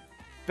repeated.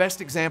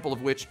 Best example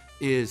of which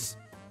is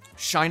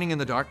Shining in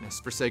the Darkness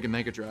for Sega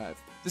Mega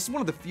Drive. This is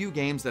one of the few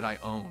games that I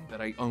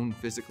own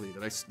physically,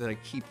 that I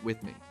keep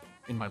with me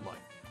in my life.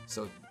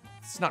 So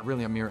it's not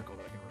really a miracle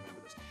that I can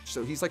remember this.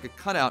 So he's like a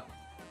cutout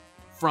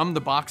from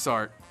the box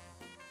art,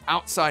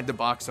 outside the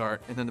box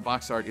art, and then the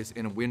box art is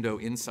in a window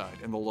inside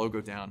and the logo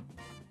down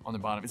on the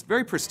bottom. It's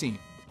very pristine.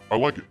 I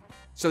like it.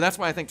 So that's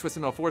why I think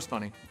Twisted Metal 4 is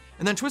funny.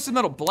 And then Twisted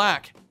Metal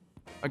Black,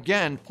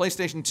 again,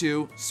 PlayStation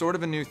 2, sort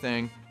of a new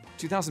thing.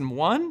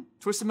 2001,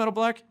 Twisted Metal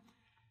Black.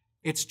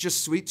 It's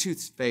just Sweet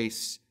Tooth's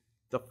face,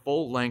 the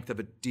full length of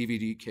a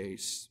DVD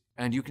case.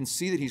 And you can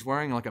see that he's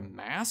wearing like a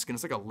mask, and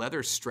it's like a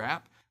leather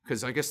strap,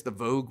 because I guess the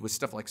Vogue was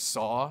stuff like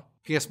Saw.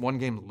 PS1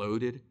 game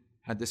Loaded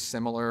had this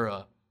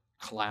similar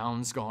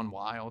Clowns Gone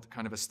Wild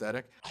kind of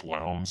aesthetic.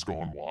 Clowns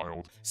Gone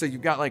Wild. So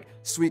you've got like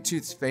Sweet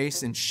Tooth's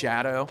face in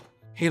shadow,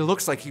 He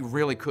looks like he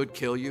really could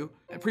kill you.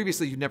 And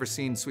previously, you'd never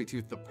seen Sweet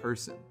Tooth the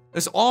person.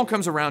 This all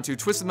comes around to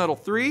Twisted Metal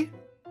 3.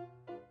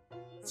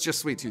 It's just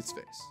Sweet Tooth's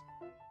face.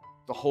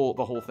 The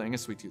whole thing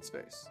is Sweet Tooth's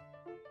face.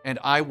 And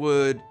I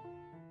would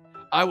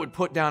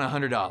put down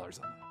 $100 on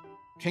that.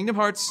 Kingdom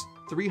Hearts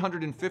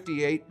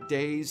 358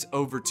 Days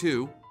Over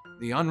 2,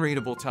 the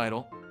unreadable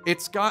title.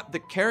 It's got the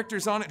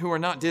characters on it who are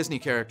not Disney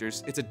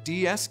characters. It's a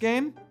DS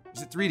game?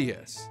 Is it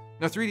 3DS?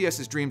 No, 3DS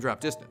is Dream Drop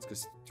Distance,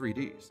 because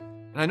 3Ds.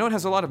 And I know it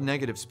has a lot of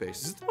negative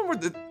space. Is it the one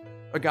where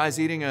a guy's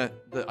eating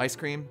the ice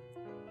cream?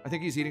 I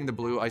think he's eating the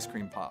blue ice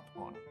cream pop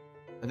on it.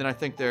 And then I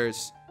think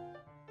there's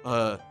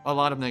a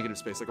lot of negative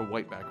space, like a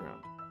white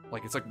background.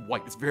 Like, it's like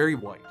white, it's very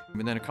white.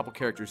 And then a couple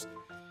characters,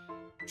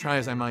 try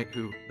as I might,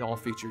 who all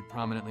featured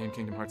prominently in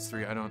Kingdom Hearts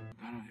 3.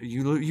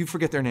 You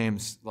forget their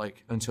names,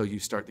 like, until you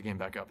start the game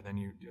back up, and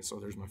then so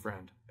there's my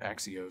friend,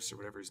 Axios, or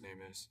whatever his name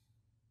is.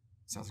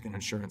 Sounds like an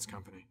insurance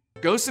company.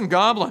 Ghosts and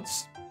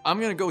Goblins. I'm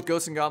gonna go with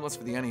Ghosts and Goblins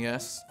for the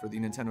NES, for the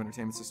Nintendo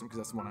Entertainment System, because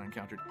that's the one I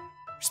encountered.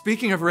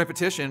 Speaking of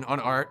repetition on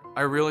art,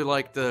 I really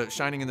like the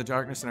Shining in the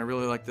Darkness, and I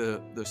really like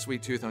the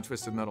Sweet Tooth on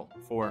Twisted Metal.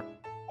 For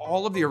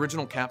all of the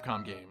original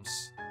Capcom games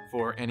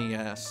for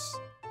NES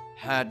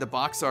had the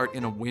box art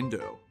in a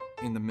window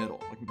in the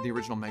middle, like the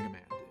original Mega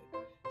Man did.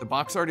 The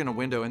box art in a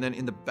window, and then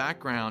in the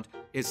background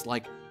is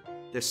like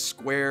this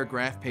square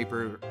graph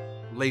paper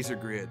laser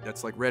grid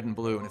that's like red and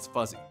blue, and it's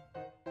fuzzy.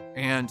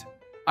 And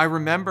I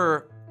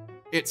remember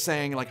it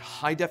saying like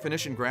high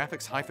definition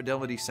graphics, high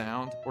fidelity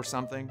sound or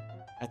something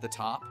at the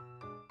top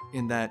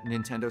in that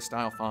Nintendo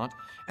style font.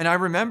 And I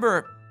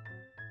remember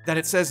that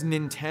it says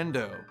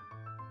Nintendo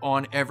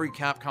on every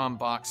Capcom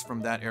box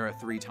from that era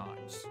 3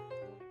 times.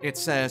 It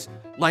says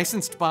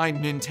licensed by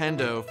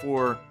Nintendo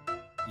for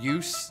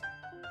use.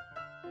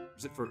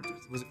 Was it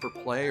for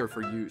play or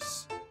for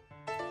use?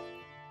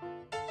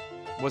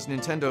 Was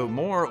Nintendo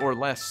more or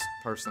less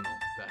personal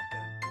back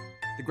then?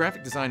 The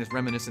graphic design is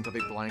reminiscent of a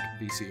blank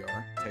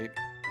VCR tape,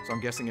 so I'm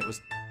guessing it was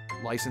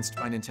licensed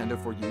by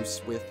Nintendo for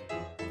use with,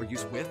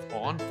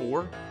 on,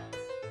 for?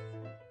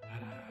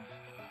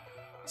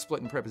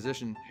 Splitting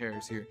preposition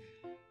hairs here.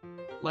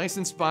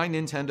 Licensed by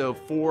Nintendo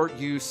for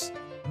use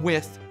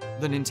with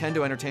the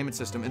Nintendo Entertainment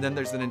System, and then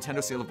there's the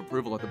Nintendo seal of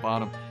approval at the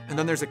bottom, and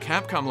then there's a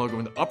Capcom logo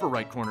in the upper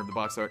right corner of the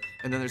box art,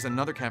 and then there's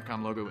another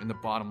Capcom logo in the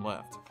bottom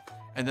left.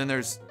 And then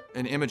there's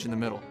an image in the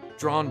middle,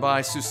 drawn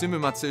by Susumu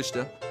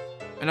Matsushita.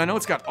 And I know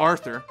it's got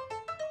Arthur,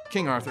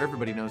 King Arthur.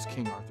 Everybody knows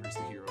King Arthur is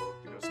the hero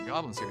of the Ghosts and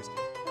Goblins series.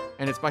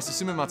 And it's by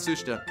Susumu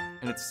Matsushita,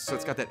 and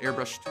it's got that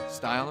airbrushed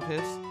style of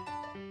his.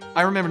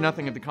 I remember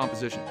nothing of the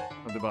composition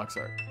of the box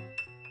art,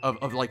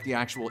 of like the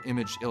actual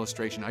image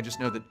illustration. I just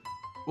know that,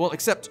 well,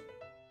 except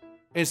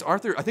is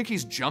Arthur, I think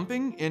he's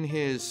jumping in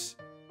his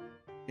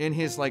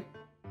like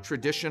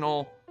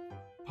traditional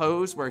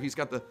pose where he's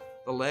got the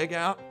leg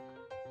out.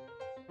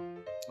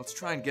 Let's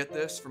try and get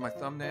this for my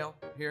thumbnail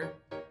here.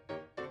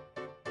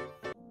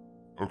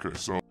 Okay,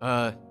 so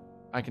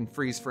I can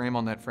freeze frame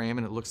on that frame,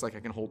 and it looks like I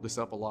can hold this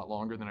up a lot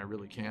longer than I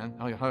really can.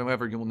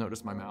 However, you will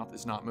notice my mouth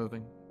is not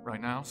moving right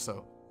now,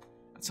 so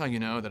that's how you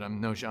know that I'm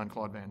no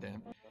Jean-Claude Van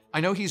Damme. I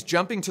know he's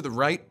jumping to the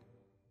right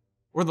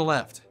or the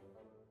left.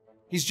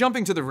 He's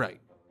jumping to the right,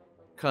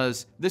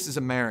 because this is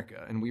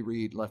America, and we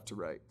read left to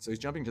right. So he's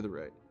jumping to the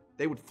right.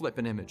 They would flip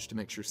an image to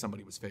make sure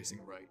somebody was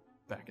facing right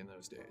back in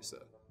those days. So.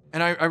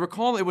 And I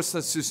recall it was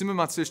Susumu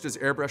Matsushita's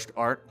airbrushed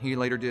art. He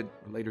later did,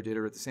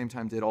 or at the same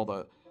time did all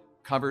the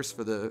covers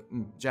for the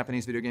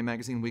Japanese video game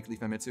magazine Weekly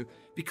Famitsu,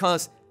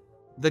 because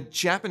the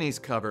Japanese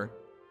cover,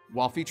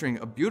 while featuring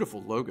a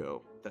beautiful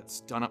logo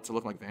that's done up to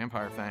look like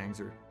vampire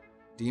fangs or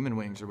demon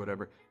wings or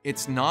whatever,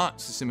 it's not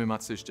Susumu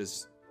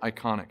Matsushita's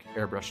iconic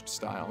airbrushed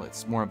style.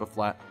 It's more of a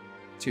flat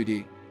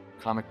 2D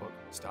comic book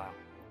style.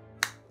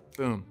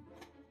 Boom.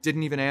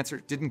 Didn't even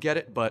answer, didn't get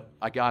it, but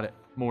I got it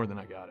more than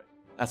I got it.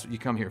 That's what you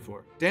come here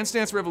for. Dance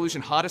Dance Revolution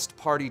Hottest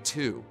Party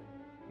 2.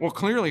 Well,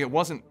 clearly it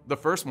wasn't, the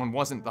first one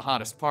wasn't the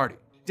hottest party.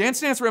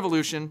 Dance Dance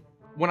Revolution,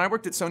 when I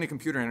worked at Sony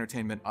Computer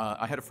Entertainment,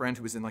 I had a friend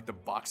who was in like the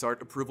box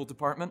art approval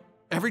department.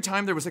 Every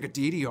time there was like a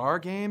DDR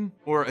game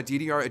or a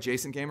DDR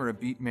adjacent game or a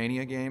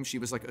Beatmania game, she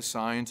was like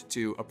assigned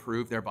to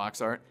approve their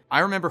box art. I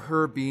remember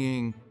her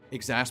being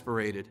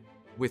exasperated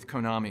with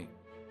Konami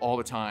all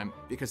the time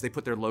because they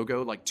put their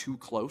logo like too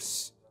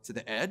close to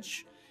the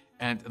edge.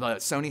 And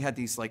Sony had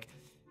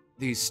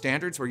these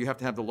standards where you have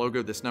to have the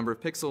logo this number of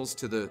pixels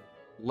to the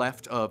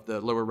left of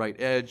the lower right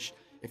edge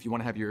if you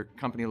want to have your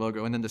company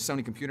logo, and then the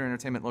Sony Computer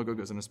Entertainment logo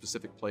goes in a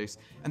specific place.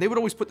 And they would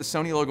always put the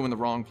Sony logo in the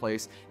wrong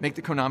place, make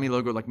the Konami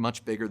logo like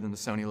much bigger than the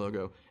Sony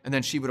logo, and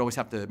then she would always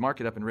have to mark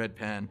it up in red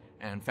pen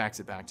and fax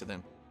it back to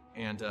them.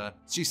 And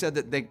she said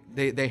that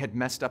they had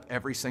messed up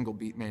every single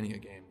Beatmania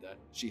game that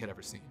she had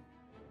ever seen.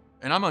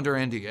 And I'm under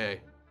NDA.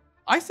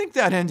 I think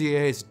that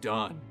NDA is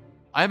done.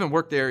 I haven't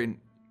worked there in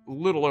a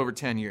little over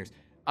 10 years.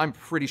 I'm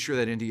pretty sure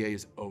that NDA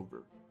is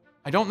over.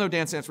 I don't know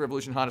Dance Dance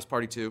Revolution Hottest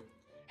Party 2.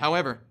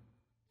 However,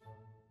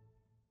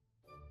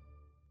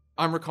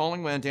 I'm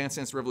recalling when Dance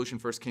Dance Revolution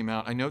first came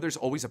out. I know there's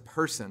always a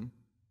person.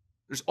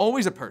 There's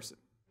always a person.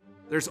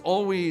 There's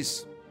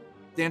always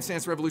Dance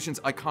Dance Revolution's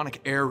iconic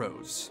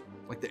arrows,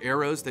 like the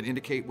arrows that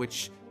indicate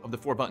which of the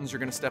 4 buttons you're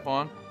gonna step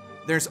on.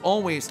 There's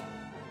always,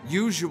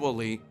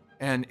 usually,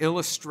 an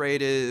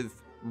illustrative,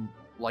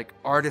 like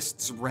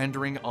artist's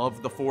rendering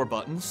of the 4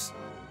 buttons,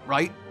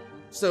 right?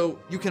 So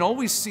you can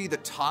always see the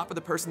top of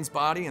the person's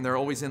body, and they're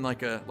always in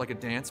like a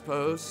dance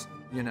pose,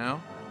 you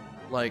know?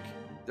 Like,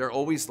 they're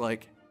always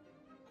like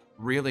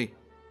really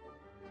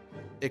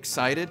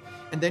excited.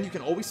 And then you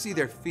can always see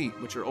their feet,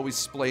 which are always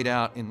splayed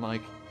out in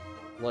like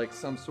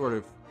some sort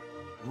of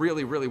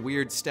really, really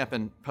weird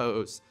stepping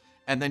pose.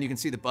 And then you can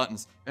see the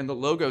buttons. And the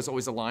logo is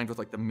always aligned with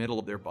like the middle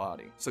of their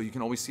body. So you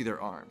can always see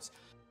their arms.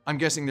 I'm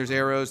guessing there's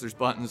arrows, there's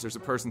buttons, there's a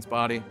person's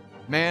body.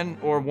 Man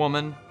or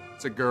woman,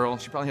 it's a girl.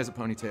 She probably has a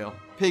ponytail.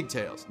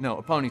 Pigtails. No,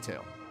 a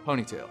ponytail.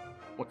 Ponytail.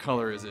 What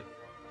color is it?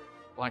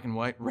 Black and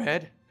white?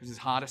 Red? There's his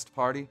hottest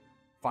party.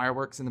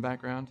 Fireworks in the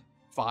background.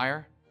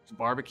 Fire. There's a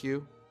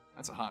barbecue.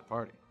 That's a hot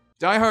party.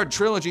 Die Hard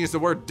Trilogy is the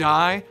word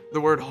die,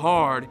 the word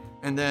hard,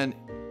 and then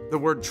the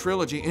word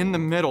trilogy in the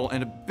middle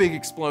and a big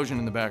explosion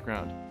in the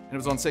background. And it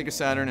was on Sega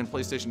Saturn and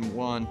PlayStation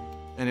 1,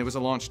 and it was a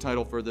launch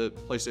title for the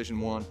PlayStation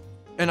 1.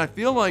 And I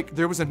feel like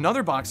there was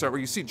another box art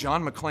where you see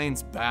John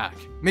McClane's back.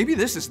 Maybe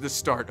this is the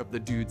start of the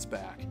dude's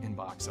back in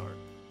box art.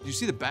 You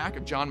see the back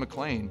of John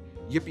McClane,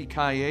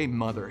 yippee-ki-yay,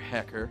 mother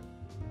hecker.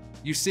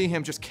 You see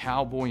him just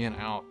cowboying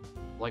out,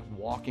 like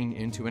walking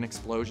into an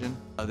explosion.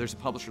 There's a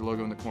publisher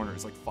logo in the corner,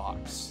 it's like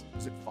Fox.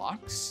 Is it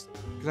Fox?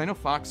 Because I know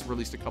Fox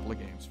released a couple of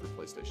games for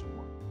PlayStation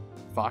 1.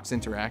 Fox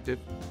Interactive?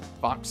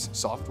 Fox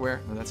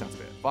Software? No, that sounds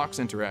bad. Fox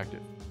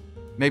Interactive.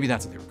 Maybe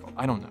that's what they were called.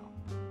 I don't know.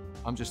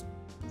 I'm just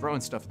throwing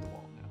stuff at the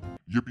wall now.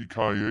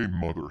 Yippee-ki-yay,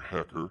 mother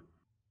hecker.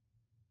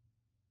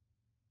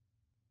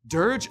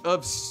 Dirge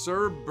of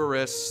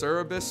Cerberus,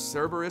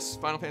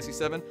 Final Fantasy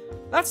VII.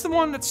 That's the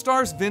one that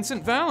stars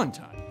Vincent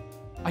Valentine.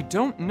 I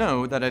don't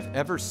know that I've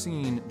ever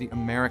seen the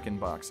American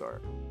box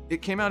art.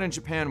 It came out in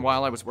Japan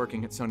while I was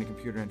working at Sony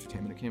Computer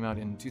Entertainment. It came out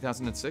in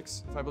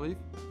 2006, if I believe.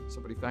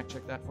 Somebody fact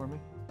check that for me.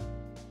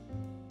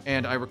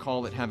 And I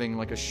recall it having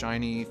like a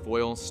shiny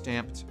foil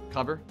stamped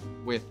cover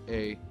with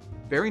a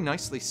very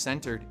nicely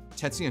centered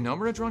Tetsuya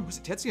Nomura drawing. Was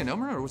it Tetsuya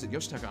Nomura or was it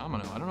Yoshitaka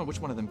Amano? I don't know which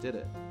one of them did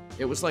it.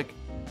 It was like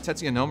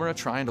Tetsuya Nomura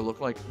trying to look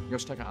like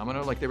Yoshitaka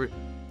Amano, like they were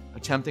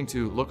attempting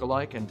to look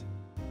alike and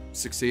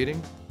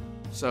succeeding.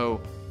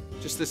 So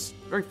just this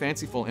very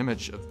fanciful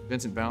image of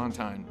Vincent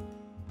Valentine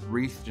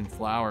wreathed in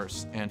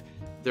flowers, and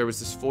there was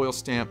this foil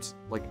stamped,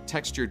 like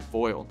textured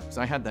foil, because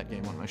I had that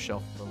game on my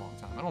shelf for a long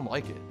time. I don't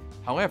like it.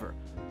 However,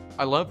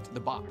 I loved the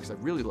box. I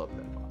really loved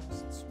that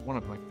box. It's one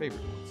of my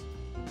favorite ones.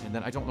 And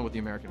then I don't know what the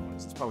American one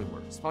is. It's probably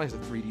worse. It probably has a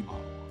 3D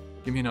model on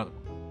it. Give me another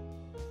one.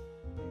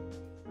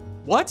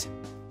 What?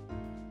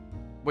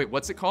 Wait,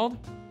 what's it called?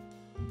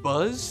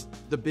 Buzz?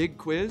 The Big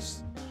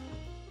Quiz?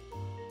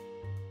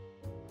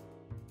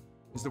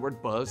 Is the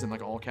word buzz in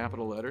like all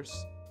capital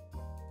letters?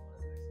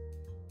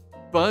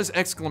 Buzz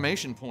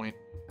exclamation point.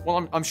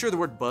 Well, I'm sure the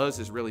word buzz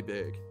is really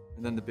big,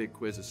 and then the big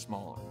quiz is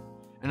smaller.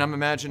 And I'm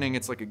imagining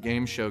it's like a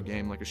game show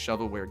game, like a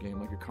shovelware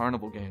game, like a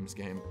Carnival Games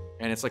game,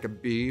 and it's like a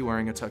bee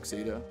wearing a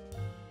tuxedo.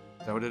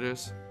 Is that what it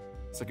is?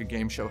 It's like a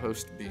game show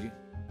host bee.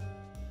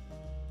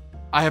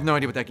 I have no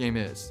idea what that game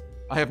is.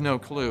 I have no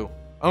clue.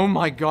 Oh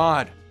my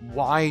God,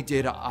 why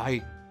did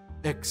I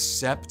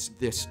accept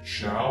this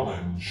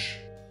Challenge.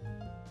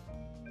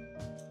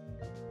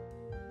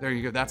 There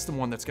you go. That's the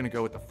one that's going to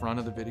go at the front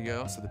of the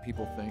video so that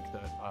people think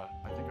that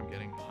I think I'm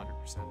getting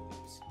 100% of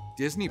these.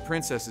 Disney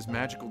Princess's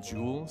Magical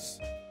Jewels.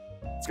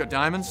 It's got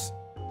diamonds,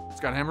 it's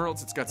got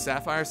emeralds, it's got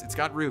sapphires, it's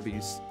got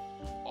rubies.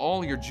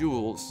 All your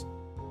jewels,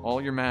 all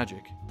your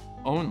magic,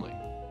 only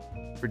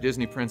for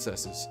Disney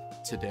princesses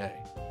today.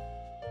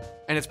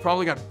 And it's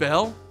probably got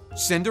Belle,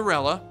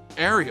 Cinderella,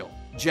 Ariel,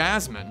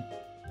 Jasmine.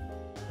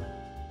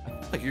 I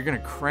feel like you're going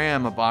to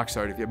cram a box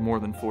art if you have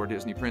more than 4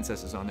 Disney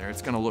princesses on there.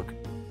 It's going to look,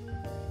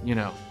 you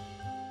know,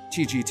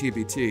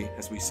 TGTBT,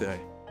 as we say.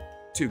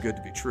 Too good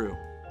to be true.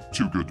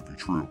 Too good to be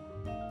true.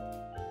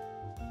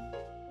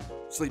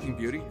 Sleeping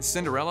Beauty,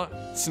 Cinderella,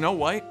 Snow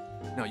White.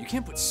 No, you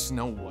can't put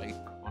Snow White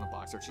on a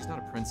box art. She's not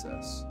a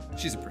princess.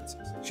 She's a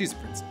princess. She's a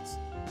princess.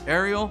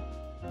 Ariel,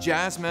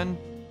 Jasmine,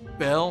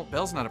 Belle.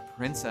 Belle's not a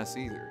princess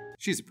either.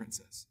 She's a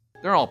princess.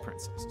 They're all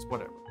princesses,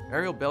 whatever.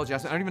 Ariel, Belle,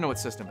 Jasmine. I don't even know what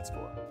system it's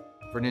for.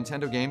 For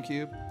Nintendo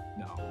GameCube?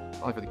 No.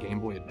 Probably for the Game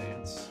Boy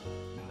Advance.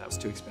 No, that was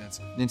too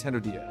expensive. Nintendo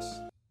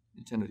DS.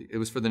 It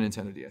was for the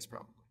Nintendo DS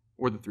probably.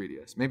 Or the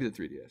 3DS. Maybe the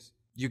 3DS.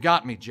 You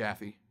got me,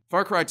 Jaffe.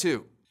 Far Cry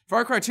 2.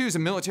 Far Cry 2 is a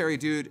military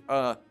dude.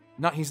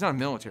 He's not a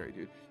military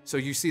dude. So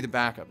you see the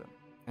back of him,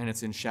 and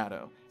it's in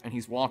shadow, and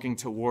he's walking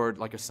toward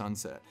like a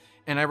sunset.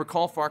 And I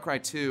recall Far Cry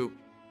 2,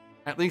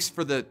 at least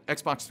for the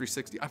Xbox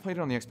 360. I played it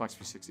on the Xbox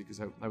 360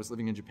 because I was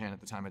living in Japan at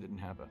the time. I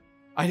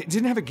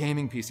didn't have a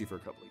gaming PC for a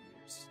couple of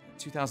years. In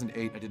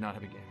 2008, I did not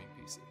have a gaming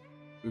PC.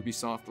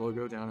 Ubisoft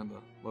logo down in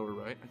the lower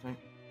right, I think.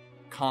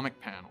 Comic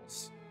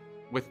panels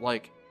with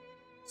like,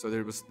 so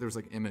there was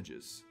like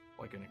images,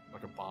 like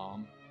a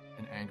bomb,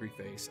 an angry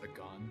face, a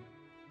gun,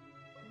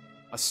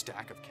 a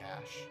stack of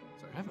cash.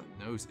 Sorry, I have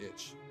a nose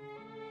itch.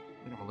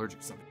 I think I'm allergic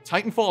to something.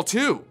 Titanfall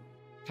 2!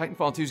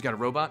 Titanfall 2's got a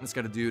robot and it's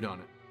got a dude on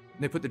it.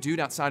 And they put the dude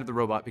outside of the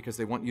robot because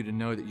they want you to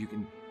know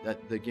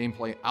that the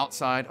gameplay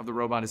outside of the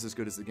robot is as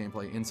good as the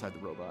gameplay inside the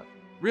robot.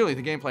 Really,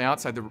 the gameplay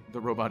outside the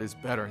robot is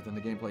better than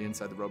the gameplay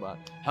inside the robot.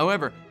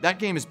 However, that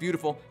game is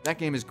beautiful. That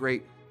game is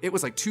great. It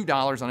was like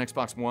 $2 on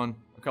Xbox One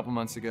a couple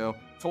months ago.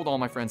 Told all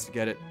my friends to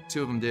get it.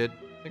 2 of them did.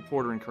 I think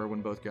Porter and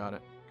Kerwin both got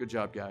it. Good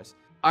job, guys.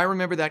 I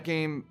remember that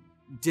game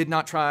did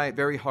not try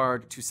very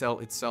hard to sell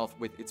itself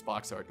with its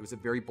box art. It was a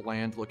very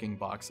bland-looking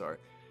box art.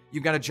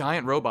 You've got a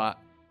giant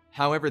robot.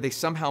 However, they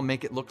somehow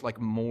make it look like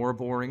more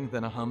boring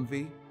than a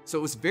Humvee. So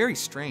it was very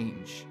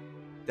strange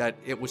that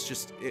it's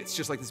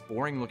just like this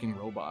boring-looking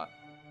robot.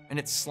 And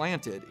it's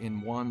slanted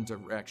in one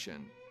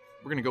direction.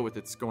 We're gonna go with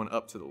it's going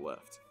up to the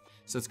left.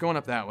 So it's going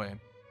up that way.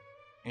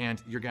 And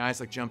your guy's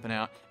like jumping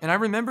out. And I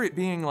remember it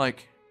being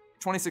like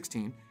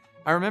 2016.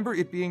 I remember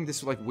it being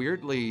this like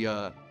weirdly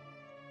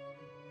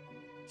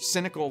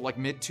cynical, like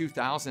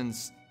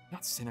mid-2000s,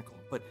 not cynical,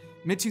 but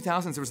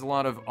mid-2000s there was a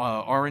lot of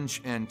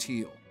orange and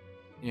teal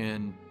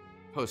in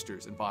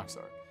posters and box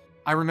art.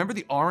 I remember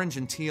the orange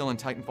and teal in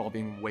Titanfall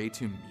being way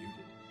too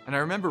muted. And I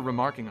remember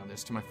remarking on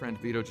this to my friend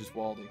Vito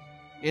Giswaldi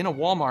in a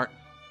Walmart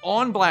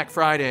on Black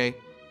Friday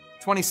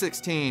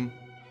 2016.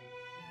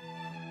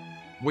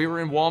 We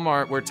were in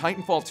Walmart where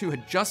Titanfall 2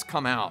 had just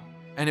come out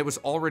and it was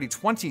already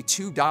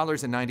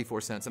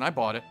 $22.94. And I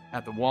bought it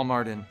at the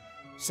Walmart in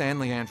San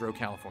Leandro,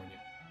 California.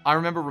 I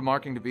remember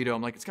remarking to Vito,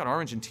 I'm like, it's got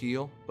orange and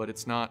teal, but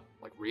it's not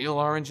like real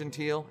orange and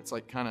teal. It's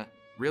like kind of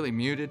really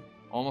muted,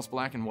 almost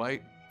black and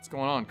white. What's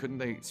going on? Couldn't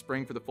they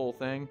spring for the full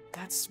thing?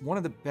 That's one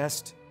of the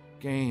best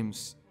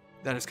games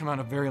that has come out in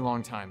a very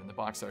long time, and the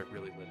box art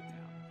really lit it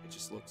down. It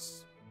just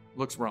looks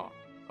wrong.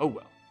 Oh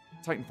well.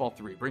 Titanfall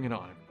 3, bring it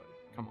on, everybody.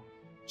 Come on.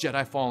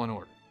 Jedi Fallen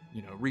Order,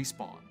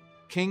 Respawn.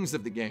 Kings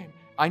of the game.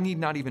 I need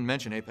not even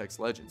mention Apex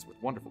Legends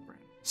with wonderful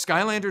brand.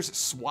 Skylanders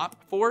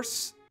Swap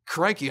Force?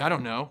 Crikey, I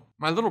don't know.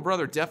 My little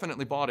brother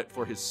definitely bought it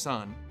for his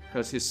son,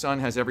 because his son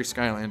has every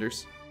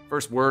Skylanders.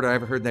 First word I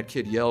ever heard that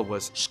kid yell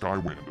was,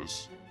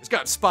 Skywanders. It's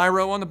got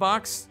Spyro on the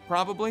box,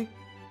 probably.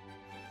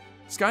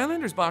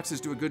 Skylanders boxes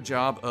do a good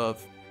job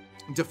of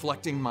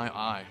deflecting my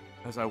eye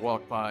as I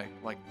walk by,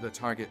 like, the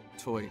Target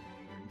toy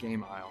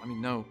game aisle.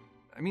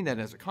 I mean that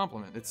as a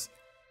compliment.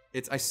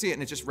 I see it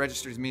and it just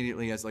registers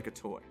immediately as like a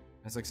toy,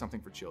 as like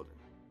something for children.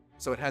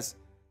 So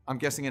I'm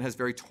guessing it has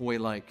very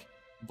toy-like,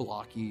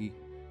 blocky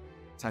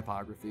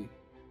typography,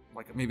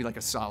 like maybe like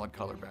a solid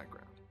color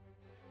background.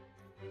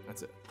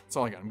 That's it. That's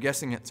all I got. I'm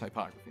guessing it's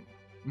typography.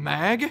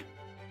 MAG?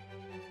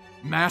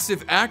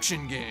 Massive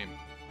action game.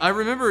 I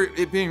remember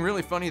it being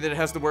really funny that it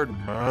has the word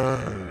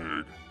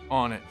MAG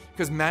on it,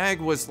 because MAG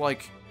was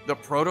like the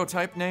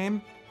prototype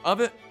name of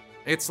it.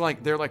 It's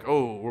like, they're like,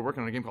 oh, we're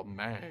working on a game called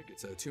MAG.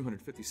 It's a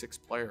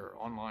 256-player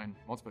online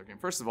multiplayer game.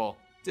 First of all,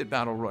 it did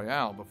Battle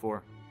Royale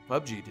before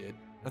PUBG did.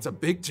 That's a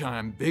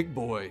big-time, big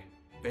boy,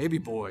 baby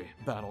boy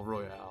Battle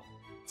Royale.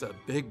 It's a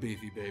big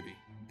beefy baby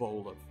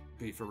bowl of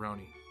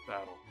beefaroni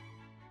battle.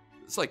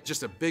 It's like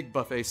just a big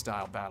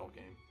buffet-style battle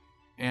game.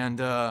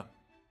 And I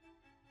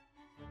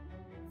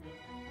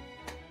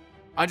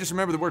just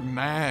remember the word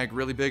MAG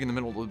really big in the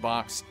middle of the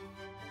box.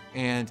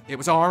 And it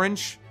was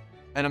orange,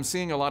 and I'm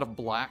seeing a lot of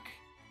black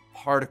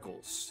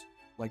particles,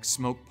 like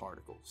smoke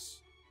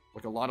particles.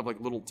 Like a lot of like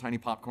little tiny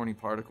popcorny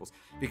particles,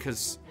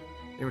 because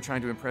they were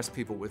trying to impress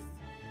people with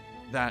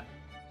that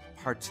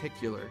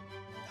particular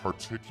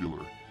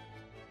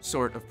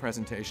sort of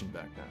presentation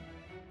back then.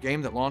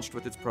 Game that launched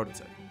with its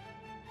prototype.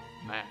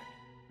 MAG,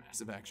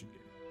 massive action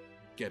game.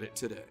 Get it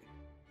today.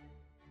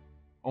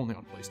 Only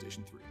on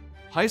PlayStation 3.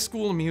 High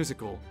School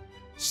Musical,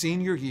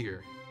 Senior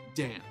Year,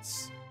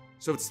 Dance.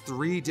 So it's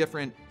 3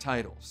 different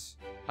titles.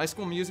 High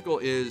School Musical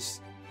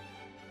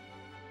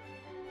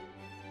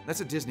that's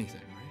a Disney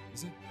thing, right?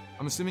 Is it?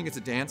 I'm assuming it's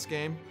a dance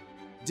game.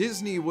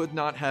 Disney would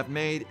not have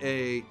made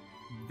a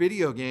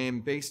video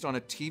game based on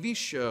a TV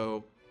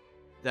show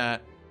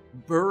that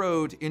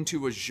burrowed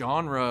into a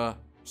genre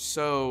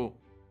so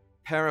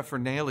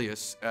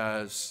paraphernalious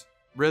as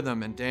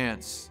rhythm and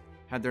dance,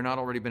 had there not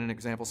already been an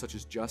example such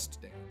as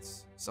Just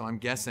Dance. So I'm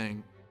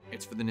guessing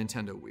it's for the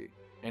Nintendo Wii.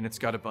 And it's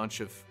got a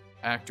bunch of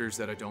actors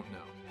that I don't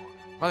know.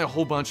 Probably a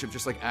whole bunch of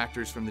just like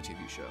actors from the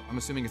TV show. I'm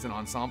assuming it's an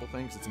ensemble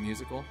thing because it's a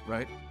musical,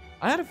 right?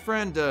 I had a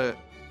friend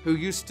who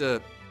used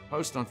to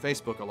post on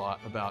Facebook a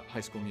lot about High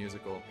School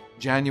Musical.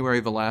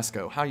 January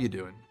Velasco. How you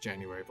doing,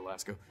 January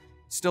Velasco?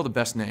 Still the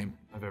best name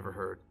I've ever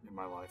heard in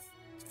my life.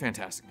 It's a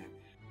fantastic name.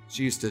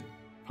 She used to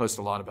post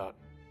a lot about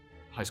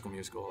High School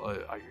Musical.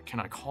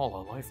 Can I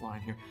call a lifeline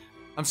here?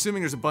 I'm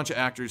assuming there's a bunch of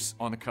actors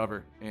on the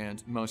cover,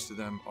 and most of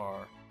them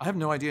are... I have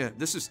no idea.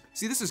 This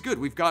is good.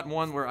 We've got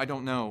one where I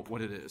don't know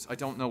what it is. I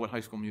don't know what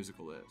High School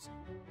Musical is.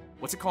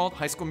 What's it called?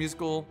 High School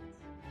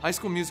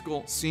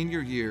Musical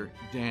Senior Year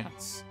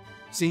Dance.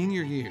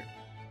 Senior Year.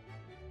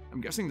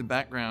 I'm guessing the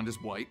background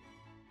is white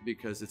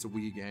because it's a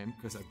Wii game,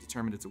 because I've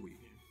determined it's a Wii game.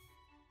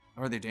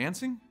 Are they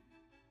dancing?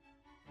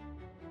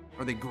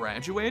 Are they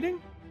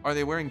graduating? Are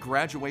they wearing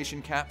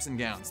graduation caps and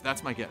gowns?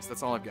 That's my guess.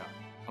 That's all I've got.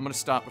 I'm gonna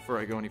stop before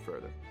I go any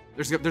further.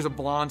 There's a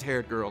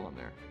blonde-haired girl on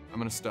there. I'm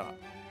gonna stop.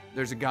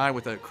 there's a guy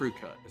with a crew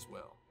cut as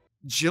well.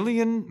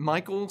 Jillian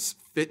Michaels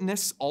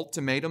Fitness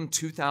Ultimatum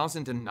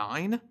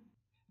 2009?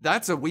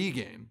 That's a Wii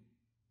game.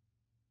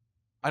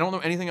 I don't know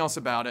anything else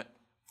about it.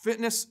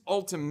 Fitness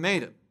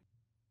Ultimatum.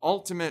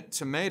 Ultimate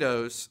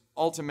Tomatoes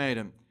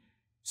Ultimatum.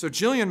 So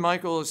Jillian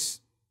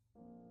Michaels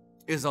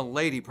is a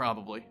lady,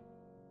 probably,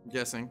 I'm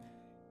guessing.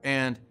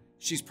 And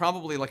she's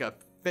probably like a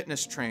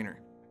fitness trainer.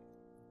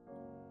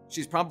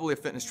 She's probably a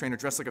fitness trainer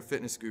dressed like a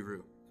fitness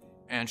guru.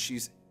 And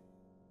she's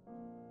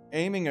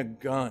aiming a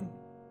gun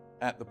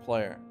at the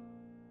player.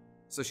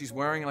 So she's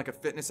wearing like a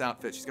fitness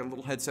outfit. She's got a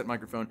little headset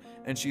microphone,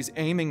 and she's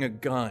aiming a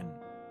gun.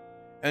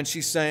 And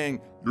she's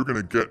saying, "You're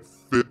gonna get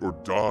fit or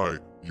die,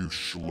 you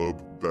schlub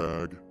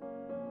bag."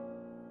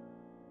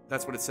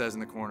 That's what it says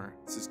in the corner.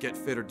 It says, "Get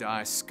fit or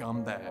die,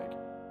 scumbag,"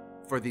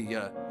 for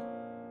the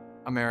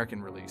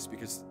American release,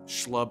 because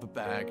schlub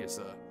bag is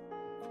a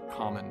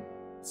common,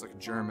 it's like a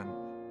German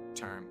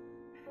term.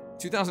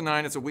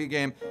 2009, it's a Wii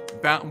game.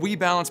 Wii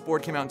Balance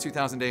board came out in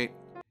 2008.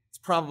 It's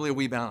probably a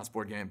Wii Balance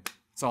board game.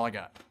 That's all I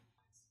got.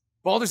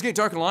 Baldur's Gate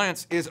Dark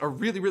Alliance is a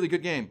really, really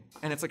good game.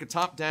 And it's like a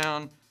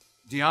top-down,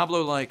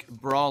 Diablo-like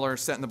brawler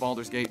set in the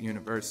Baldur's Gate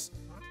universe.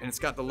 And it's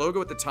got the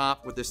logo at the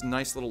top with this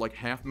nice little like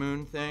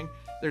half-moon thing.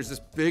 There's this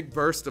big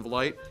burst of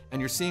light, and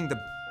you're seeing the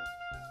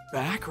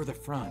back or the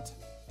front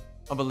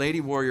of a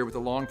lady warrior with a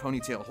long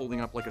ponytail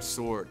holding up like a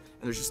sword.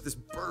 And there's just this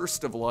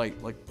burst of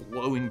light like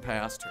blowing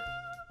past her.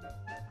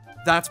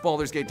 That's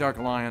Baldur's Gate Dark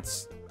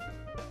Alliance.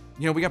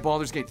 You know, we got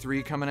Baldur's Gate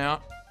 3 coming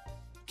out.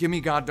 Give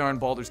me goddarn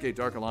Baldur's Gate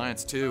Dark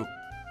Alliance 2.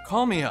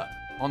 Call me up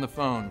on the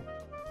phone,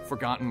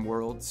 Forgotten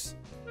Worlds.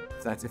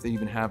 If they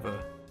even have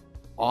a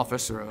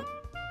office or a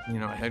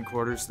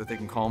headquarters that they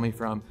can call me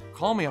from.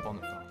 Call me up on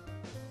the phone.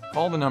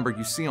 Call the number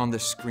you see on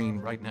this screen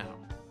right now,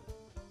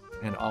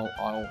 and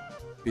I'll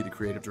be the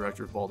creative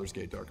director of Baldur's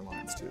Gate Dark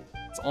Alliance 2.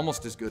 It's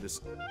almost as good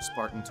as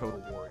Spartan Total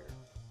Warrior.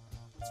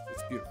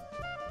 It's beautiful.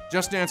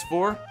 Just Dance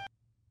 4?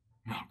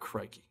 Oh,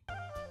 crikey.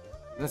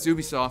 That's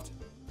Ubisoft.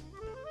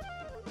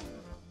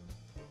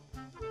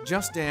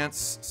 Just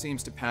Dance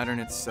seems to pattern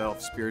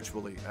itself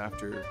spiritually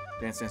after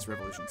Dance Dance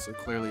Revolution, so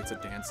clearly it's a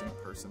dancing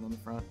person on the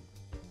front,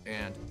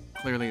 and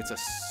clearly it's a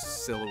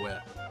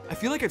silhouette. I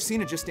feel like I've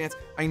seen a Just Dance.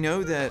 I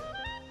know that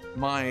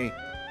my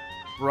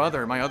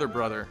other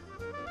brother,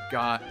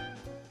 got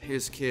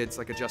his kids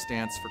like a Just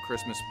Dance for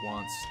Christmas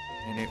once,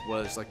 and it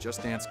was like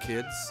Just Dance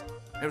Kids.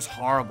 It was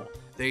horrible.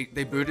 They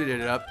booted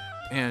it up,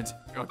 and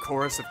a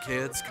chorus of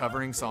kids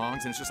covering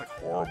songs, and it's just like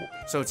horrible.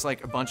 So it's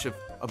like a bunch of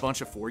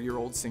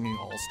 4-year-olds singing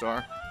All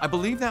Star. I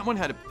believe that one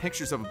had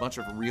pictures of a bunch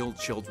of real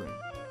children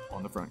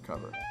on the front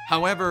cover.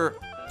 However,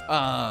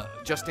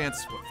 Just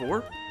Dance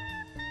 4?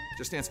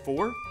 Just Dance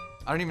 4?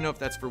 I don't even know if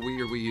that's for Wii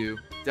or Wii U.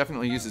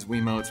 Definitely uses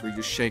Wiimotes where you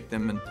just shake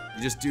them and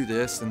you just do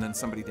this and then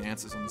somebody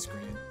dances on the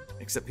screen.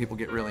 Except people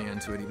get really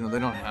into it even though they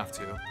don't have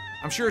to.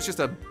 I'm sure it's just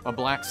a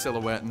black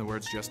silhouette and the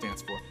words Just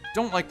Dance 4.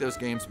 Don't like those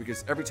games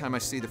because every time I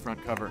see the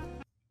front cover,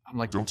 I'm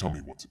like, "Don't tell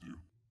me what to do."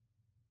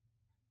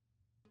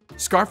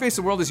 Scarface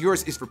The World Is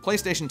Yours is for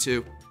PlayStation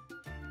 2,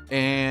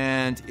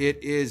 and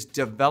it is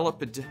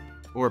developed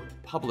or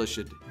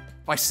published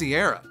by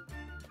Sierra.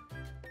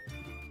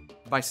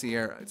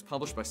 It's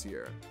published by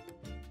Sierra.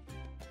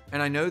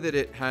 And I know that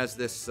it has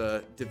this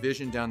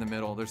division down the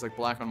middle. There's like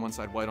black on one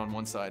side, white on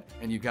one side,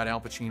 and you've got Al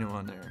Pacino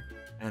on there.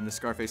 And the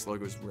Scarface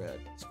logo is red.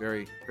 It's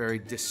very, very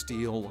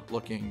Distill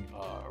looking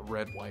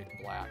red, white,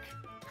 black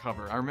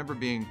cover. I remember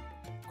being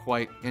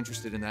quite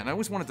interested in that, and I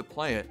always wanted to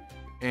play it,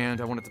 and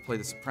I wanted to play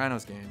the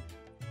Sopranos game,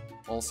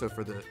 also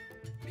for the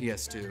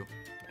PS2,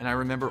 and I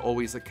remember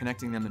always like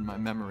connecting them in my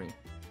memory.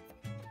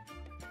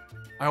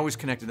 I always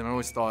connected them. I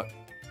always thought,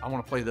 I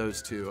want to play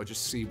those too. I'll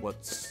just see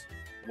what's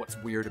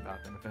weird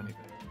about them, if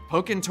anything.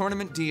 Pokken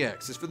Tournament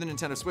DX is for the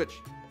Nintendo Switch.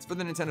 It's for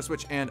the Nintendo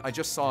Switch, and I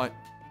just saw it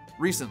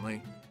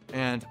recently,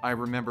 and I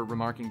remember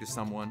remarking to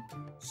someone,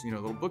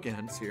 little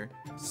bookends here.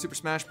 Super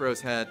Smash Bros.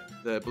 Had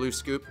the blue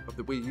scoop of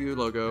the Wii U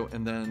logo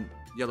and then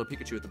yellow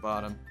Pikachu at the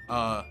bottom.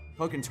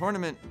 Pokken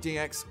Tournament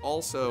DX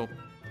also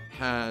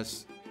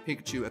has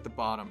Pikachu at the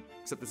bottom,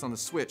 except it's on the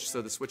Switch,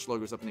 so the Switch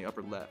logo is up in the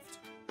upper left.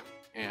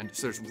 And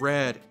so there's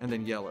red and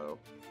then yellow,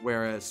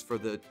 whereas for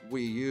the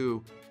Wii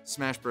U,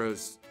 Smash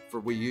Bros.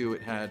 For Wii U,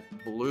 it had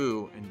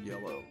blue and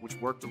yellow, which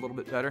worked a little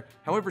bit better.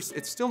 However,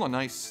 it's still a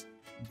nice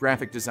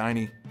graphic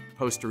designy,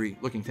 postery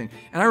looking thing.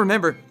 And I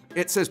remember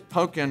it says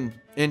Pokken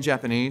in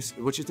Japanese,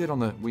 which it did on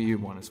the Wii U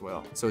one as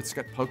well. So it's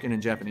got Pokken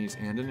in Japanese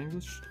and in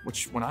English,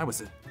 which when I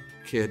was a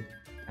kid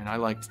and I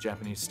liked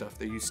Japanese stuff,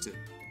 they used to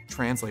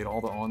translate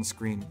all the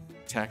on-screen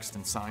text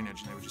and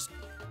signage and they would just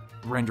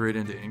render it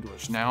into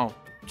English. Now,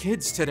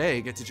 kids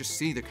today get to just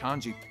see the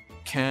kanji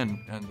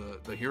Ken and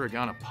the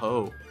hiragana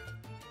Po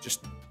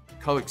just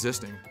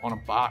coexisting on a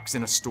box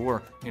in a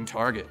store in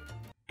Target.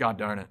 God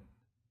darn it.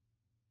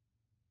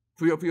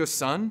 Puyo Puyo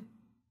Sun?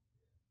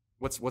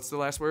 What's the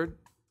last word?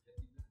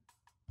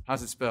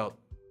 How's it spelled?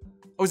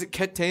 Oh, is it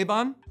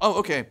Ketteban? Oh,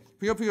 okay.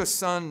 Puyo Puyo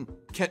Sun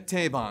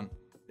Ketteban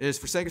is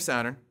for Sega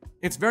Saturn.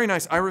 It's very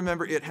nice. I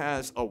remember it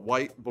has a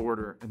white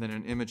border and then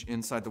an image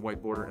inside the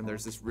white border, and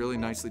there's this really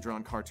nicely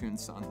drawn cartoon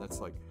sun that's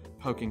like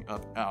poking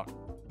up out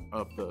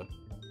of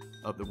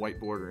the white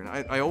border. And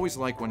I always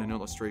like when an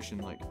illustration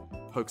like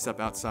pokes up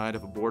outside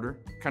of a border.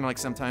 Kind of like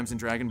sometimes in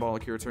Dragon Ball,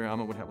 Akira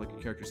Toriyama would have like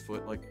a character's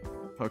foot like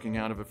poking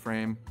out of a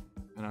frame.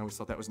 And I always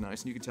thought that was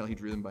nice. And you could tell he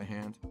drew them by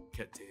hand.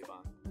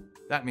 Ketteban.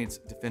 That means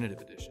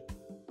definitive edition.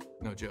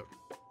 No joke.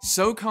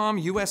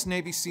 SOCOM US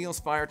Navy SEALs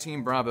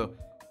Fireteam Bravo.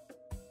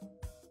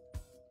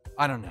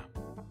 I don't know.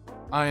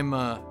 I'm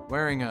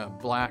wearing a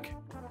black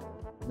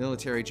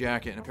military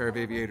jacket and a pair of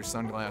aviator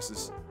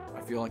sunglasses.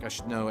 I feel like I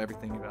should know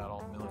everything about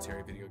all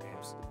military video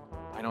games.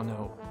 I don't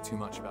know too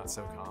much about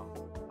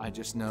SOCOM. I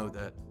just know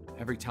that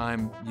every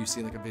time you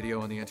see like a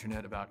video on the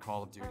internet about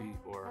Call of Duty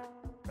or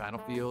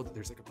Battlefield,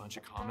 there's like a bunch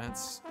of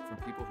comments from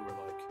people who are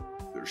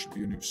like, there should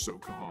be a new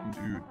SOCOM,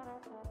 dude.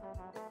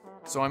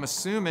 So I'm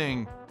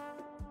assuming,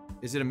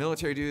 is it a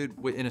military dude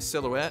in a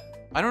silhouette?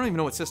 I don't even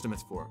know what system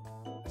it's for,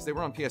 because they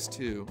were on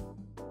PS2.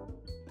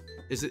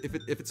 Is it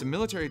if it's a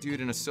military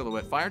dude in a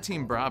silhouette?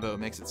 Fireteam Bravo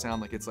makes it sound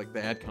like it's like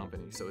Bad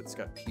Company, so it's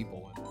got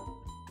people in it.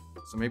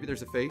 So maybe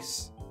there's a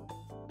face?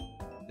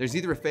 There's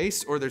either a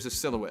face or there's a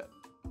silhouette.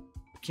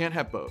 Can't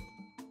have both.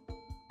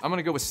 I'm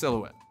gonna go with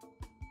silhouette.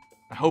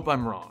 I hope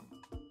I'm wrong.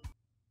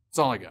 That's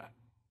all I got.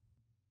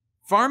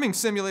 Farming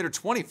Simulator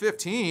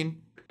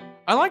 2015.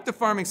 I like the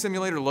Farming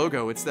Simulator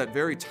logo. It's that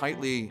very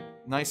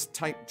nice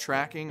tight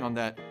tracking on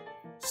that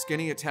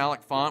skinny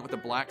italic font with a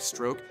black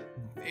stroke,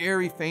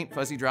 very faint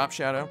fuzzy drop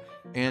shadow,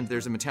 and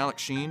there's a metallic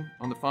sheen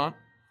on the font.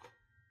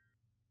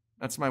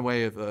 That's my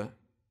way of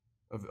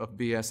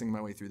BSing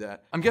my way through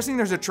that. I'm guessing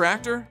there's a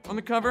tractor on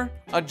the cover,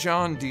 a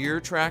John Deere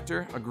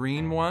tractor, a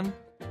green one.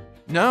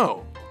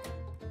 No,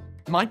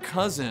 my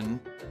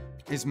cousin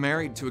is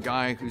married to a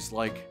guy who's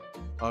like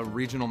a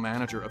regional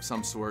manager of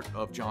some sort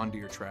of John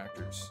Deere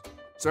tractors.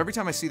 So every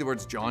time I see the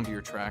words John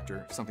Deere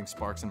tractor, something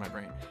sparks in my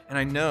brain. And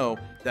I know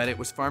that it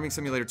was Farming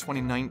Simulator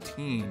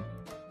 2019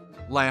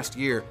 last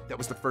year that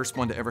was the first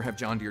one to ever have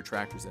John Deere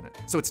tractors in it.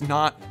 So it's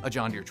not a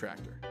John Deere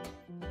tractor.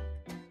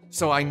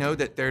 So I know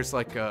that there's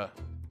like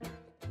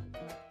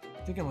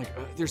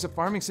there's a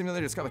Farming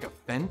Simulator that's got like a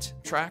Fendt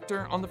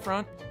tractor on the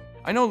front.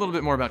 I know a little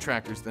bit more about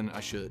tractors than I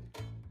should,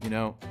 you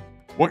know?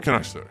 What can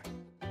I say?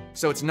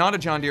 So it's not a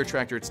John Deere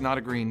tractor, it's not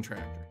a green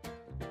tractor.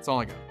 That's all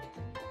I got.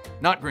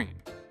 Not green.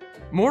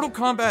 Mortal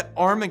Kombat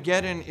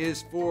Armageddon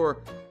is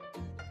for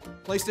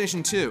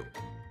PlayStation 2.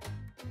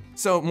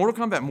 So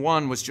Mortal Kombat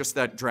 1 was just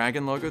that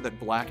dragon logo, that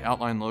black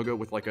outline logo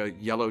with like a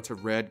yellow to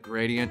red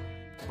gradient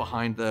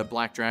behind the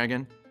black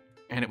dragon.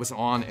 And it was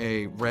on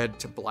a red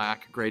to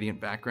black gradient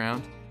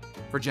background.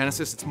 For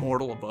Genesis, it's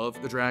Mortal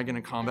above the dragon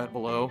and Kombat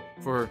below.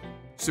 For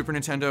Super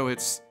Nintendo,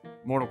 it's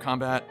Mortal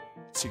Kombat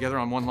together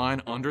on one line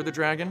under the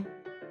dragon.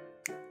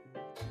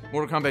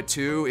 Mortal Kombat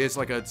 2 is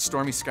like a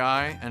stormy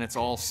sky and it's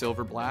all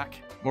silver black.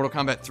 Mortal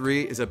Kombat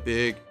 3 is a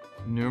big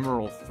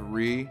numeral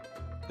 3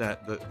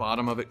 that the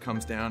bottom of it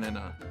comes down in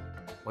a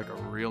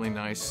really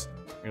nice,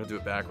 I'm gonna do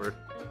it backward.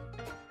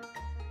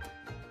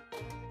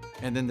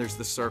 And then there's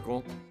the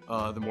circle,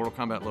 the Mortal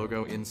Kombat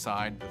logo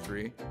inside the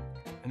 3.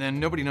 And then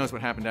nobody knows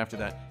what happened after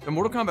that. The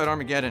Mortal Kombat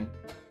Armageddon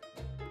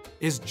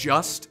is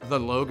just the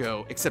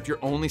logo, except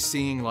you're only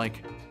seeing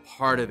like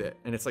part of it.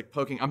 And it's like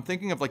poking, I'm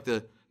thinking of like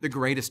the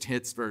greatest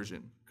hits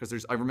version,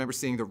 because I remember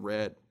seeing the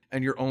red,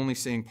 and you're only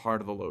seeing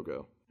part of the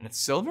logo. And it's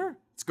silver?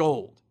 It's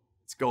gold.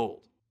 It's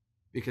gold.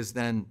 Because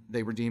then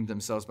they redeemed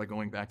themselves by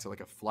going back to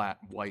like a flat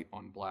white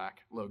on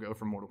black logo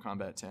from Mortal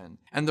Kombat 10.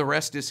 And the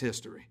rest is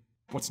history.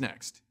 What's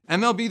next?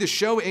 MLB The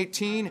Show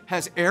 18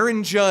 has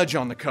Aaron Judge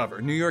on the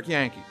cover, New York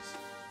Yankees.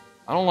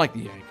 I don't like the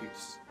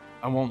Yankees.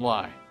 I won't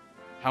lie.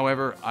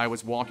 However, I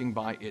was walking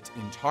by it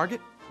in Target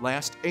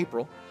last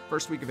April,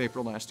 first week of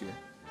April last year.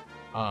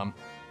 And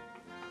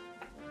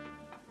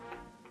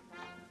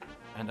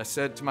I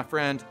said to my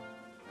friend,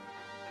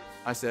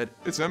 it's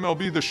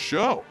MLB The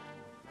Show.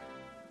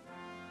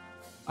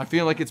 I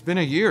feel like it's been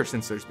a year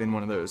since there's been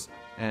one of those.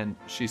 And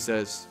she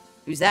says,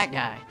 who's that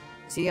guy?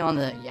 Is he on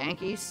the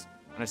Yankees?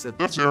 And I said,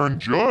 That's Aaron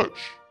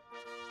Judge.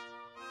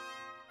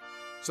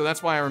 So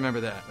that's why I remember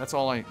that. That's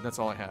all I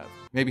have.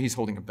 Maybe he's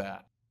holding a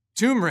bat.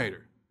 Tomb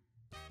Raider.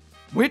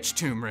 Which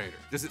Tomb Raider?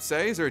 Does it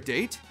say? Is there a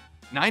date?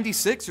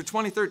 96 or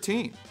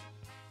 2013?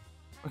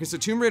 Okay, so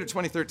Tomb Raider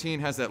 2013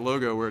 has that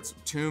logo where it's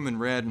Tomb in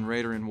red and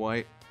Raider in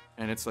white,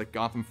 and it's like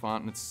Gotham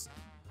font, and it's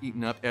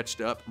eaten up,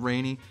 etched up,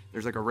 rainy.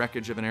 There's like a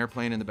wreckage of an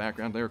airplane in the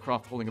background. Lara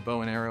Croft holding a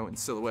bow and arrow in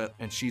silhouette,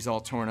 and she's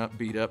all torn up,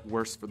 beat up,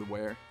 worse for the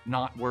wear.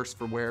 Not worse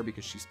for wear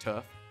because she's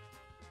tough.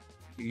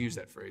 You use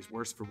that phrase,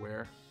 worse for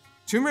wear.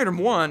 Tomb Raider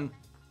 1,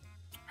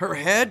 her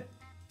head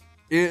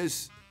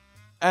is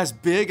as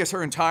big as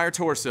her entire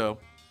torso,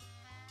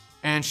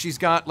 and she's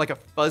got like a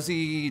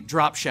fuzzy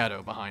drop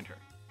shadow behind her.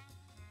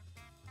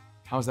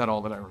 How's that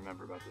all that I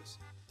remember about this?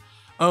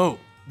 Oh,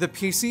 the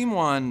PC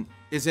one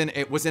was in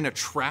a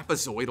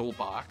trapezoidal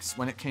box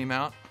when it came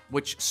out,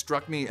 which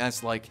struck me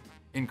as like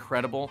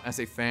incredible as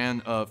a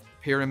fan of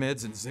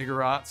pyramids and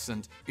ziggurats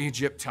and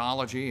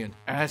Egyptology and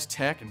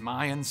Aztec and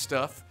Mayan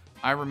stuff.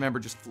 I remember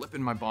just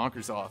flipping my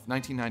bonkers off,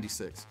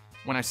 1996,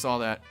 when I saw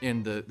that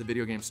in the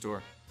video game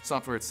store,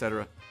 Software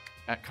Etc.,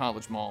 at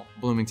College Mall,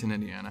 Bloomington,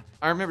 Indiana.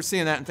 I remember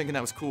seeing that and thinking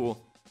that was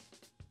cool.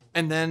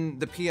 And then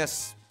the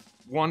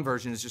PS1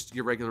 version is just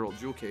your regular old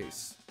jewel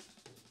case.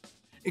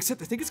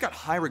 Except I think it's got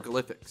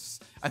hieroglyphics.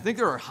 I think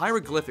there are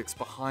hieroglyphics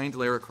behind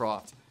Lara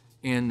Croft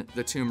in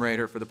the Tomb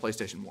Raider for the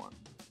PlayStation 1.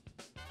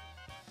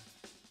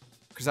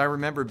 Because I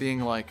remember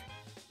being like,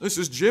 this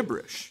is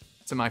gibberish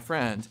to my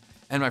friend.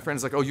 And my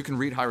friend's like, oh, you can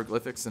read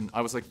hieroglyphics? And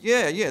I was like,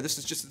 yeah, this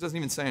is just, it doesn't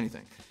even say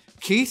anything.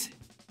 Keith,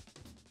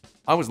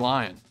 I was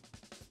lying.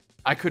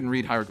 I couldn't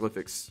read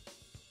hieroglyphics.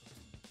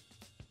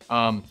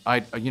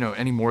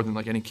 Any more than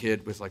like any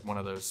kid with like one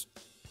of those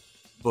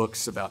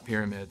books about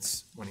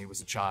pyramids when he was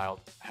a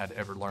child had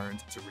ever learned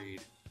to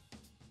read.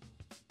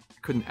 I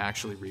couldn't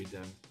actually read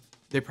them.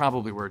 They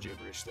probably were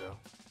gibberish though.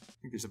 I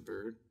think there's a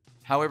bird.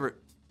 However,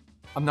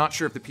 I'm not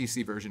sure if the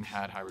PC version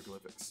had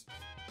hieroglyphics.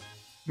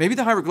 Maybe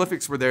the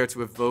hieroglyphics were there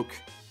to evoke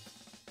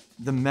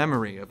the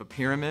memory of a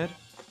pyramid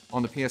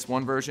on the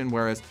PS1 version,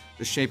 whereas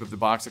the shape of the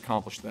box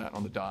accomplished that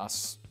on the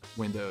DOS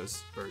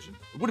Windows version.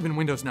 It would have been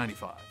Windows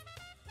 95.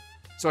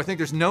 So I think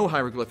there's no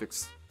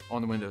hieroglyphics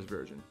on the Windows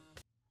version.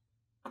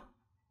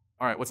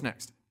 All right, what's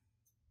next?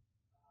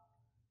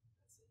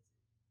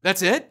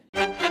 That's it?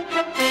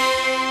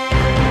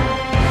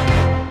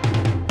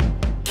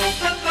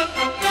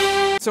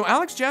 So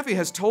Alex Jaffe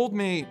has told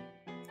me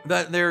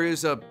that there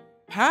is a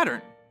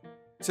pattern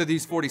to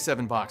these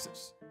 47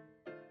 boxes.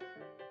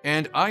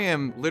 And I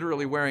am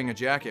literally wearing a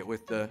jacket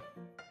with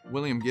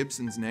William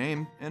Gibson's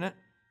name in it.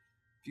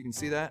 If you can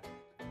see that.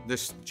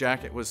 This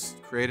jacket was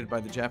created by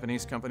the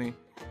Japanese company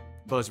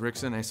Buzz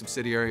Rickson, a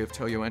subsidiary of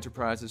Toyo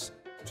Enterprises,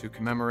 to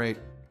commemorate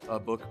a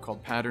book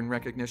called Pattern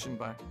Recognition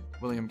by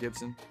William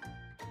Gibson.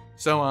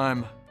 So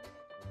I'm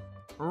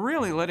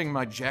really letting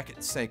my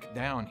jacket sake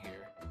down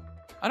here.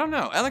 I don't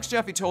know. Alex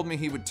Jaffe told me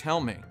he would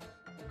tell me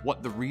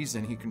what the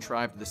reason he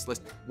contrived this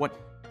list,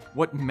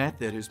 what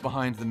method is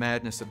behind the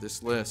madness of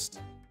this list,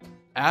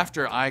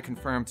 after I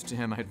confirmed to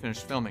him I had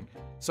finished filming.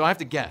 So I have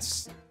to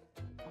guess.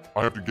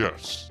 I have to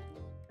guess.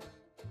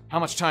 How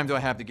much time do I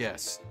have to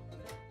guess?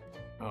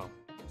 Oh,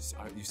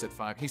 you said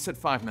 5. He said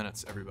 5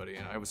 minutes, everybody,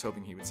 and I was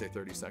hoping he would say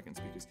 30 seconds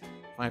because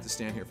if I have to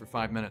stand here for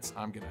 5 minutes,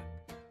 I'm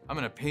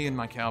gonna pee in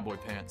my cowboy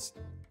pants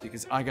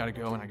because I gotta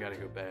go and I gotta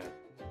go bad.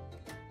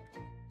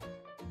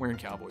 Wearing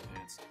cowboy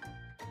pants.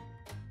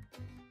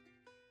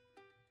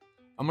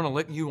 I'm gonna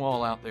let you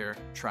all out there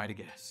try to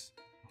guess.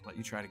 I'll let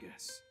you try to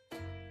guess.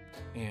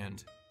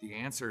 And the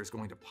answer is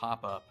going to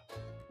pop up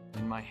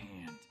in my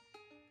hand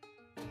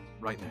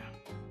right now.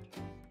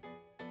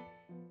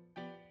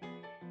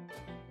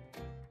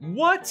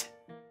 What?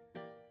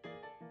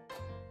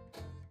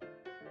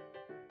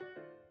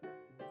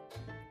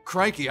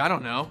 Crikey, I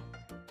don't know.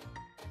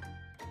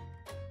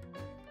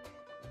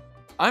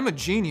 I'm a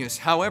genius,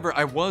 however,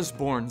 I was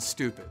born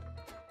stupid.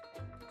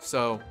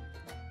 So,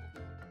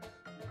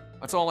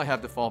 that's all I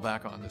have to fall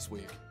back on this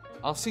week.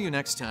 I'll see you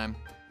next time,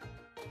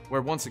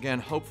 where once again,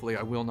 hopefully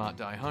I will not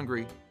die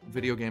hungry.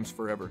 Video games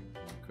forever.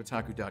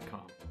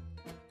 Kotaku.com.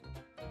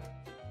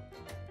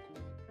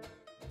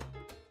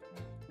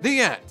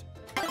 The end.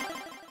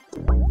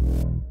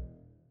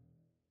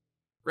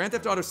 Grand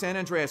Theft Auto San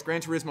Andreas,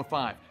 Gran Turismo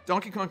 5,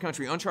 Donkey Kong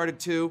Country, Uncharted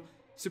 2,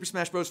 Super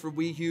Smash Bros. For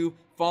Wii U,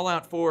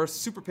 Fallout 4,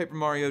 Super Paper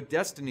Mario,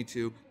 Destiny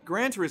 2,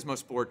 Gran Turismo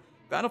Sport,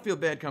 Battlefield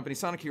Bad Company,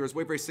 Sonic Heroes,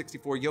 Wave Race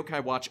 64,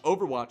 Yokai Watch,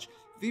 Overwatch,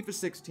 FIFA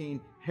 16,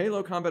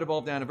 Halo Combat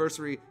Evolved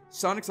Anniversary,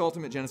 Sonic's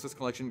Ultimate Genesis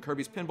Collection,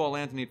 Kirby's Pinball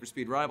Land, Need for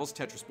Speed Rivals,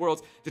 Tetris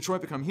Worlds,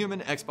 Detroit Become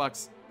Human,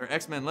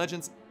 X-Men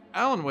Legends,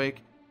 Alan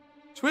Wake,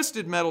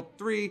 Twisted Metal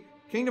 3,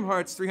 Kingdom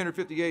Hearts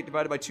 358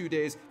 divided by 2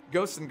 days,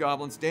 Ghosts and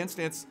Goblins, Dance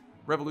Dance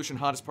Revolution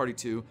Hottest Party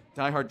 2,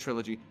 Die Hard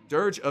Trilogy,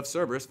 Dirge of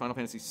Cerberus, Final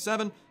Fantasy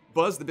 7,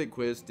 Buzz the Big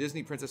Quiz,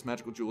 Disney Princess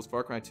Magical Jewels,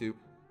 Far Cry 2,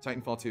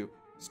 Titanfall 2,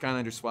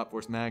 Skylanders Swap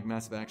Force Mag,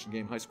 Massive Action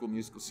Game, High School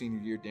Musical Senior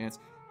Year Dance,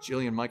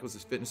 Jillian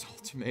Michaels' Fitness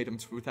Ultimatum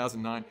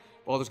 2009,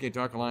 Baldur's Gate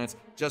Dark Alliance,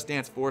 Just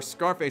Dance 4,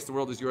 Scarface The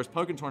World Is Yours,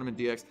 Pokken Tournament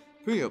DX,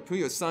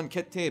 Puyo's Son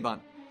Ketteban,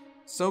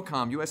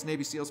 SOCOM, US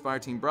Navy SEALs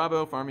Fireteam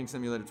Bravo, Farming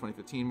Simulator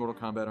 2015, Mortal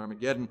Kombat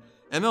Armageddon,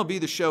 MLB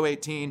The Show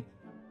 18,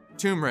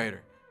 Tomb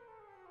Raider.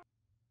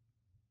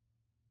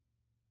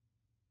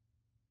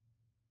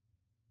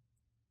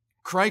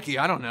 Crikey,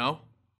 I don't know.